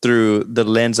through the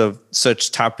lens of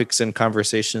such topics and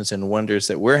conversations and wonders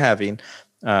that we're having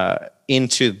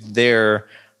into their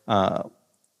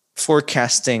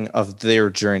forecasting of their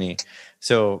journey.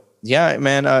 So yeah,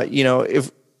 man,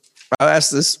 if I'll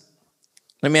ask this,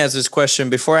 let me ask this question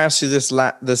before I ask you this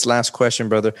last question,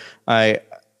 brother.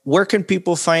 Where can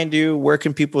people find you? Where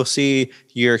can people see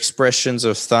your expressions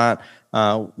of thought?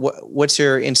 What's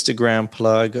your Instagram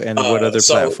plug and what other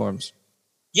platforms?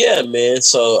 Yeah, man.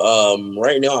 So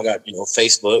right now I got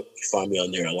Facebook. You find me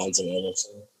on there, Alonzo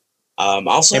Ellison.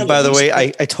 Also, and by the way,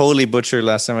 I totally butchered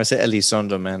last time. I said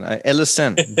Elizondo, man.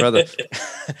 Ellison, brother.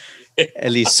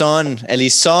 Ellison,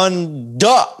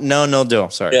 no,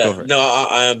 sorry. Yeah, no,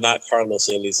 I am not Carlos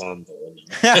Elizondo.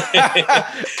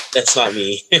 That's not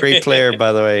me. Great player,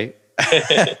 by the way.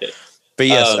 But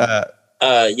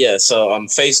yes, so on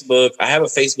Facebook, I have a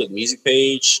Facebook music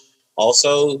page.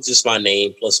 Also, just my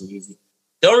name plus music.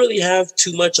 Don't really have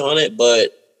too much on it,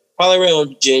 but probably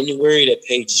around January, that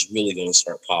page is really going to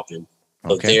start popping.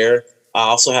 But there, I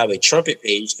also have a trumpet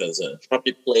page because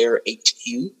Trumpet Player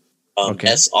HQ.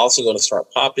 That's also going to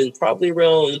start popping probably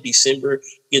around December.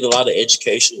 Get a lot of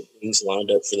educational things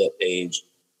lined up for that page.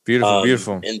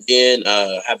 Beautiful. And then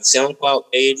have a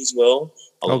SoundCloud page as well.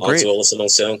 Great. Listen on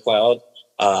SoundCloud.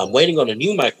 I'm waiting on a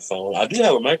new microphone. I do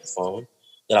have a microphone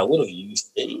that I would have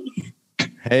used.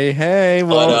 Hey.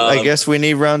 Well, but, I guess we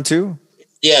need round 2.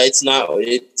 Yeah, it's not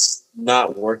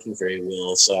working very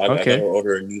well, so I got to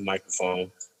order a new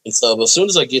microphone. And so as soon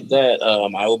as I get that,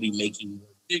 I will be making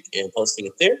music and posting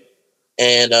it there.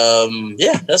 And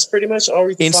yeah, that's pretty much all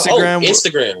we can find. Oh, Instagram.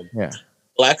 Instagram, Yeah,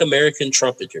 Black American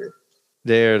Trumpeter.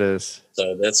 there it is.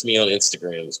 So that's me on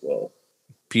Instagram as well.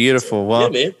 Beautiful. So, yeah, Well,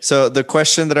 man. so the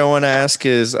question that I want to ask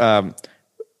is,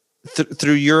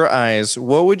 through your eyes,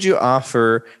 what would you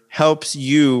offer helps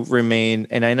you remain?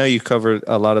 And I know you covered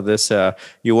a lot of this.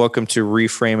 You're welcome to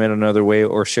reframe it another way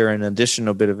or share an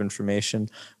additional bit of information.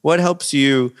 What helps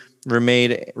you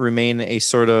remain a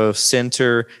sort of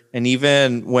center, and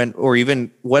even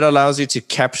what allows you to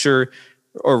capture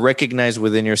or recognize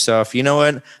within yourself, you know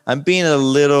what, I'm being a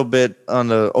little bit on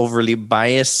the overly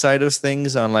biased side of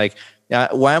things, on like,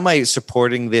 why am I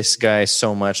supporting this guy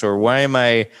so much, or why am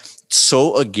I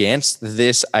so against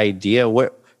this idea?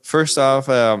 What, first off,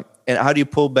 and how do you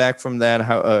pull back from that?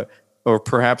 How, or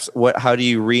perhaps what? How do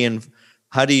you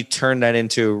how do you turn that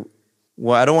into?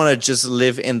 Well, I don't want to just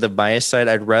live in the bias side.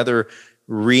 I'd rather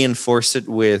reinforce it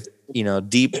with, you know,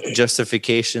 deep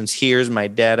justifications. Here's my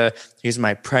data. Here's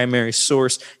my primary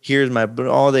source. Here's my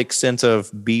all the extent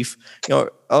of beef. You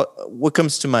know, what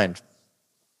comes to mind?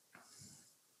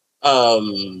 I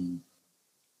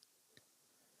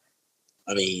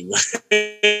mean,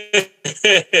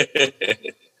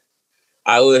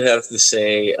 I would have to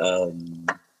say,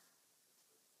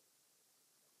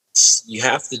 you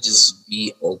have to just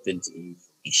be open to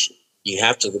information. You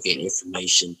have to look at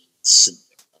information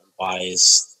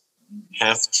unbiased. You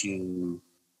have to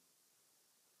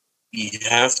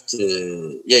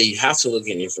look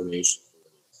at information.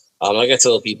 Like I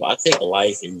tell people, I take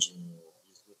life in general.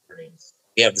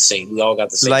 We have the same. We all got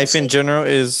the same. Life in general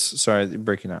is, sorry,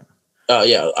 breaking up.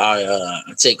 Yeah, I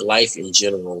take life in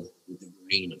general with a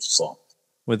grain of salt.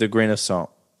 With a grain of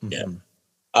salt. Mm-hmm.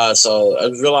 Yeah. So I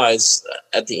realized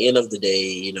at the end of the day,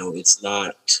 you know, it's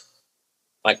not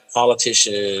like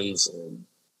politicians and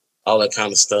all that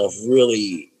kind of stuff.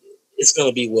 Really, it's going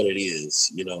to be what it is.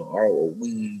 You know,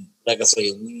 like I say,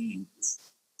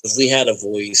 if we had a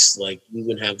voice, like we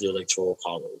wouldn't have the electoral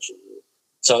college.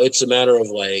 So it's a matter of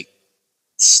like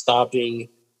stopping,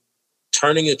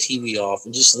 turning the TV off,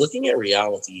 and just looking at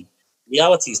reality.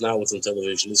 Reality is not what's on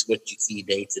television; it's what you see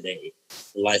day to day,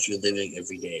 the life you're living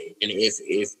every day. And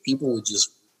if people would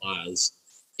just realize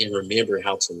and remember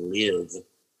how to live,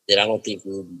 that I don't think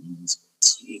we'll be.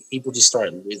 If people just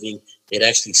start living, they'd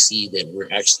actually see that we're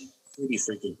actually pretty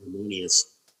freaking harmonious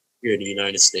here in the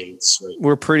United States. Right?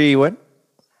 We're pretty what?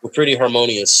 We're pretty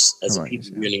harmonious as a people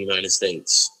here in the United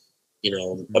States. You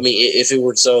know, I mean, if it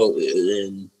were so,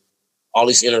 then all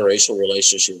these interracial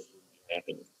relationships would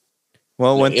happen.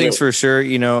 Well, one thing's for sure,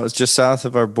 you know, it's just south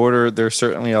of our border. There's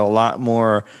certainly a lot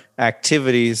more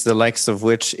activities, the likes of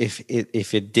which, if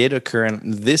it did occur in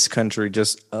this country,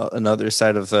 just another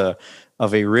side of a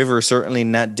river, certainly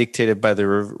not dictated by the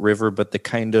river, but the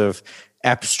kind of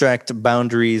abstract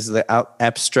boundaries, the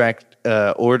abstract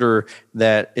order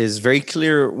that is very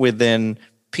clear within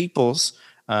peoples.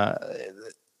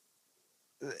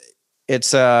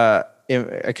 It's I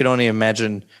could only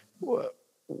imagine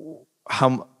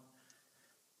how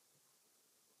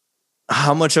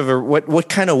much of what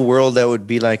kind of world that would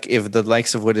be like if the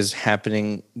likes of what is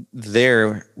happening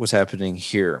there was happening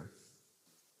here.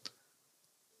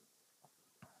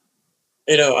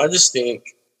 You know, I just think,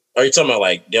 are you talking about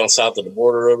like down south of the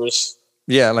border rivers?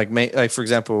 Yeah, like for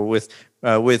example, with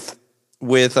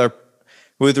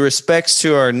respects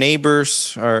to our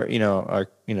neighbors, our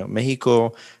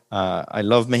Mexico. I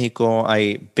love Mexico.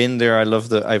 I've been there.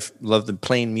 I've loved the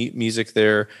playing music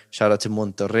there. Shout out to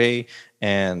Monterrey.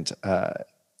 And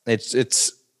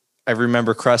it's I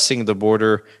remember crossing the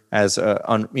border as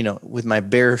with my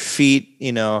bare feet,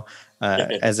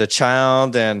 as a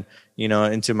child, and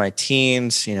into my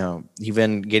teens,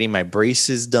 even getting my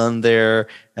braces done there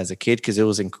as a kid, because it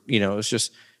was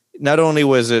just, not only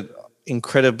was it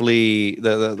incredibly,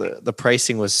 the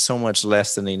pricing was so much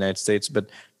less than the United States, but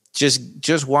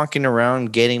just walking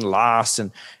around getting lost,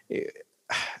 and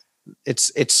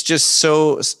it's just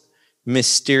so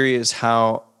mysterious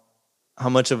how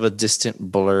much of a distant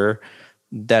blur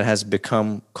that has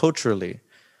become culturally.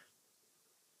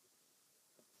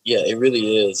 Yeah, it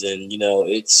really is. And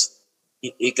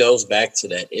it goes back to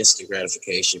that instant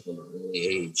gratification from an early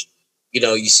age.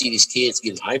 You see these kids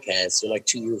getting iPads, they're like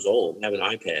 2 years old and have an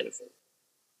iPad.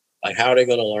 Like, how are they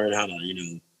going to learn how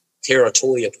to tear a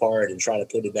toy apart and try to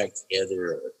put it back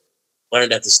together, or learn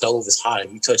that the stove is hot,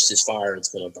 if you touch this fire it's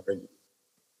going to burn you?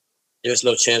 There's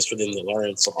no chance for them to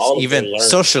learn. So even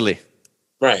socially.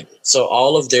 Right. So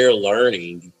all of their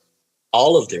learning,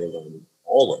 all of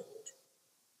it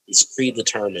is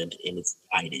predetermined, and it's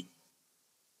guided.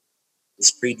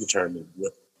 It's predetermined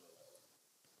with.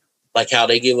 like how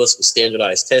they give us with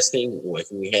standardized testing, like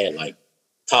when we had like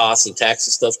TOS and tax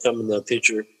and stuff come in the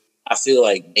picture. I feel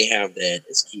like they have that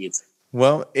as kids.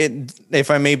 Well,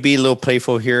 if I may be a little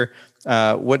playful here,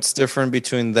 what's different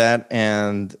between that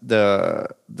and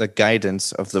the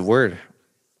guidance of the word?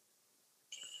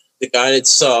 The guidance.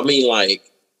 So I mean, like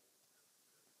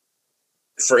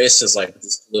for instance, like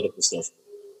this political stuff.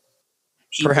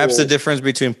 Perhaps the difference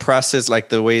between process, like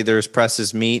the way there's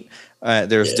processed meat,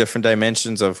 there's different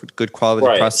dimensions of good quality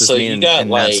processed meat and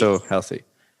not so healthy.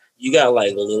 You got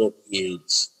like little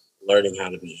kids learning how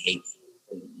to be hateful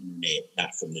from the internet,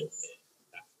 not from their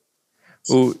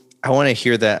family. Ooh, I want to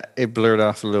hear that. It blurred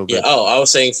off a little bit. Yeah. Oh, I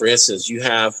was saying, for instance, you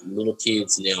have little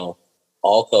kids now,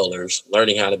 all colors,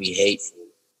 learning how to be hateful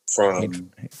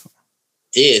from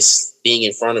this being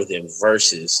in front of them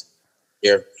versus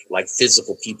their like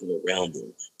physical people around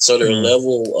them. So their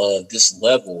this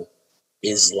level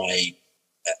is like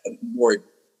more,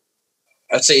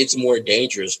 I'd say it's more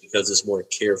dangerous because it's more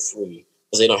carefree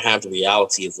because they don't have the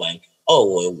reality of like,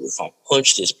 oh, well, if I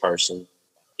punch this person,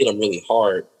 hit them really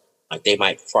hard, like they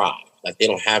might cry. Like they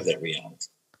don't have that reality.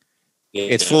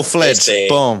 It's full-fledged.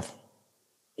 Boom.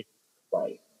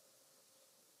 Right.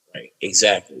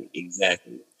 Exactly.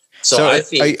 So I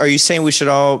think. Are you saying we should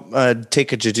all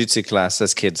take a jiu-jitsu class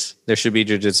as kids? There should be a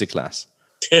jiu-jitsu class.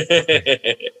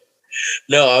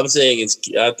 No, I'm saying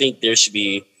I think there should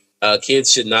be.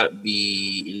 Kids should not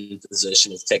be in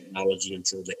possession of technology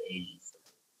until the age,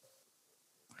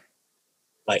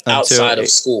 like outside of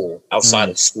school,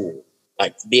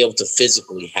 like to be able to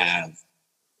physically have,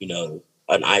 an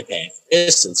iPad. For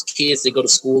instance, kids, they go to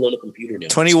school on a computer now.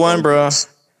 21, bro.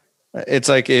 It's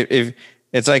like if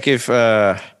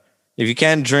you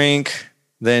can't drink,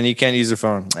 then you can't use your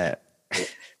phone.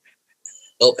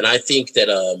 Oh, and I think that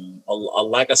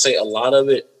like I say, a lot of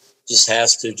it just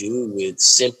has to do with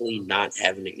simply not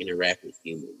having to interact with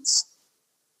humans,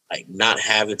 like not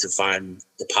having to find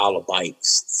the pile of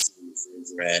bikes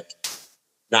you're at,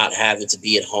 not having to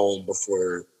be at home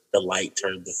before the lights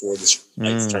turn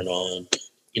on.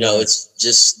 It's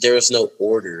just there's no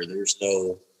order. There's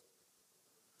no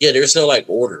like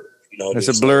order. It's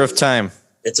a blur of time.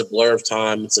 It's a blur of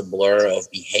time. It's a blur of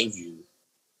behavior.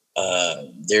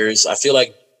 I feel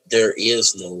like there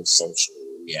is no social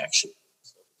reaction,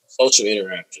 social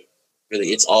interaction. Really,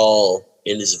 it's all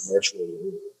in this virtual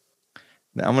world.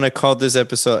 I'm going to call this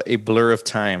episode A Blur of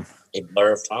Time. A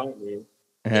blur of time, man.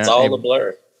 It's all a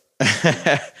blur.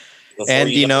 And,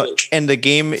 and the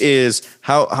game is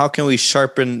how can we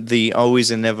sharpen the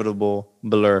always inevitable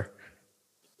blur?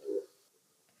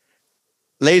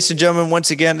 Ladies and gentlemen, once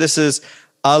again, this is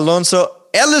Alonzo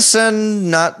Ellison,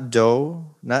 not Doe.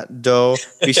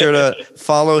 Be sure to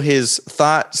follow his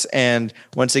thoughts. And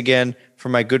once again, for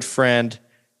my good friend,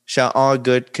 shall all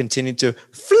good continue to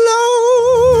flow.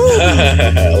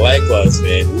 Likewise,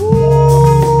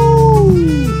 man.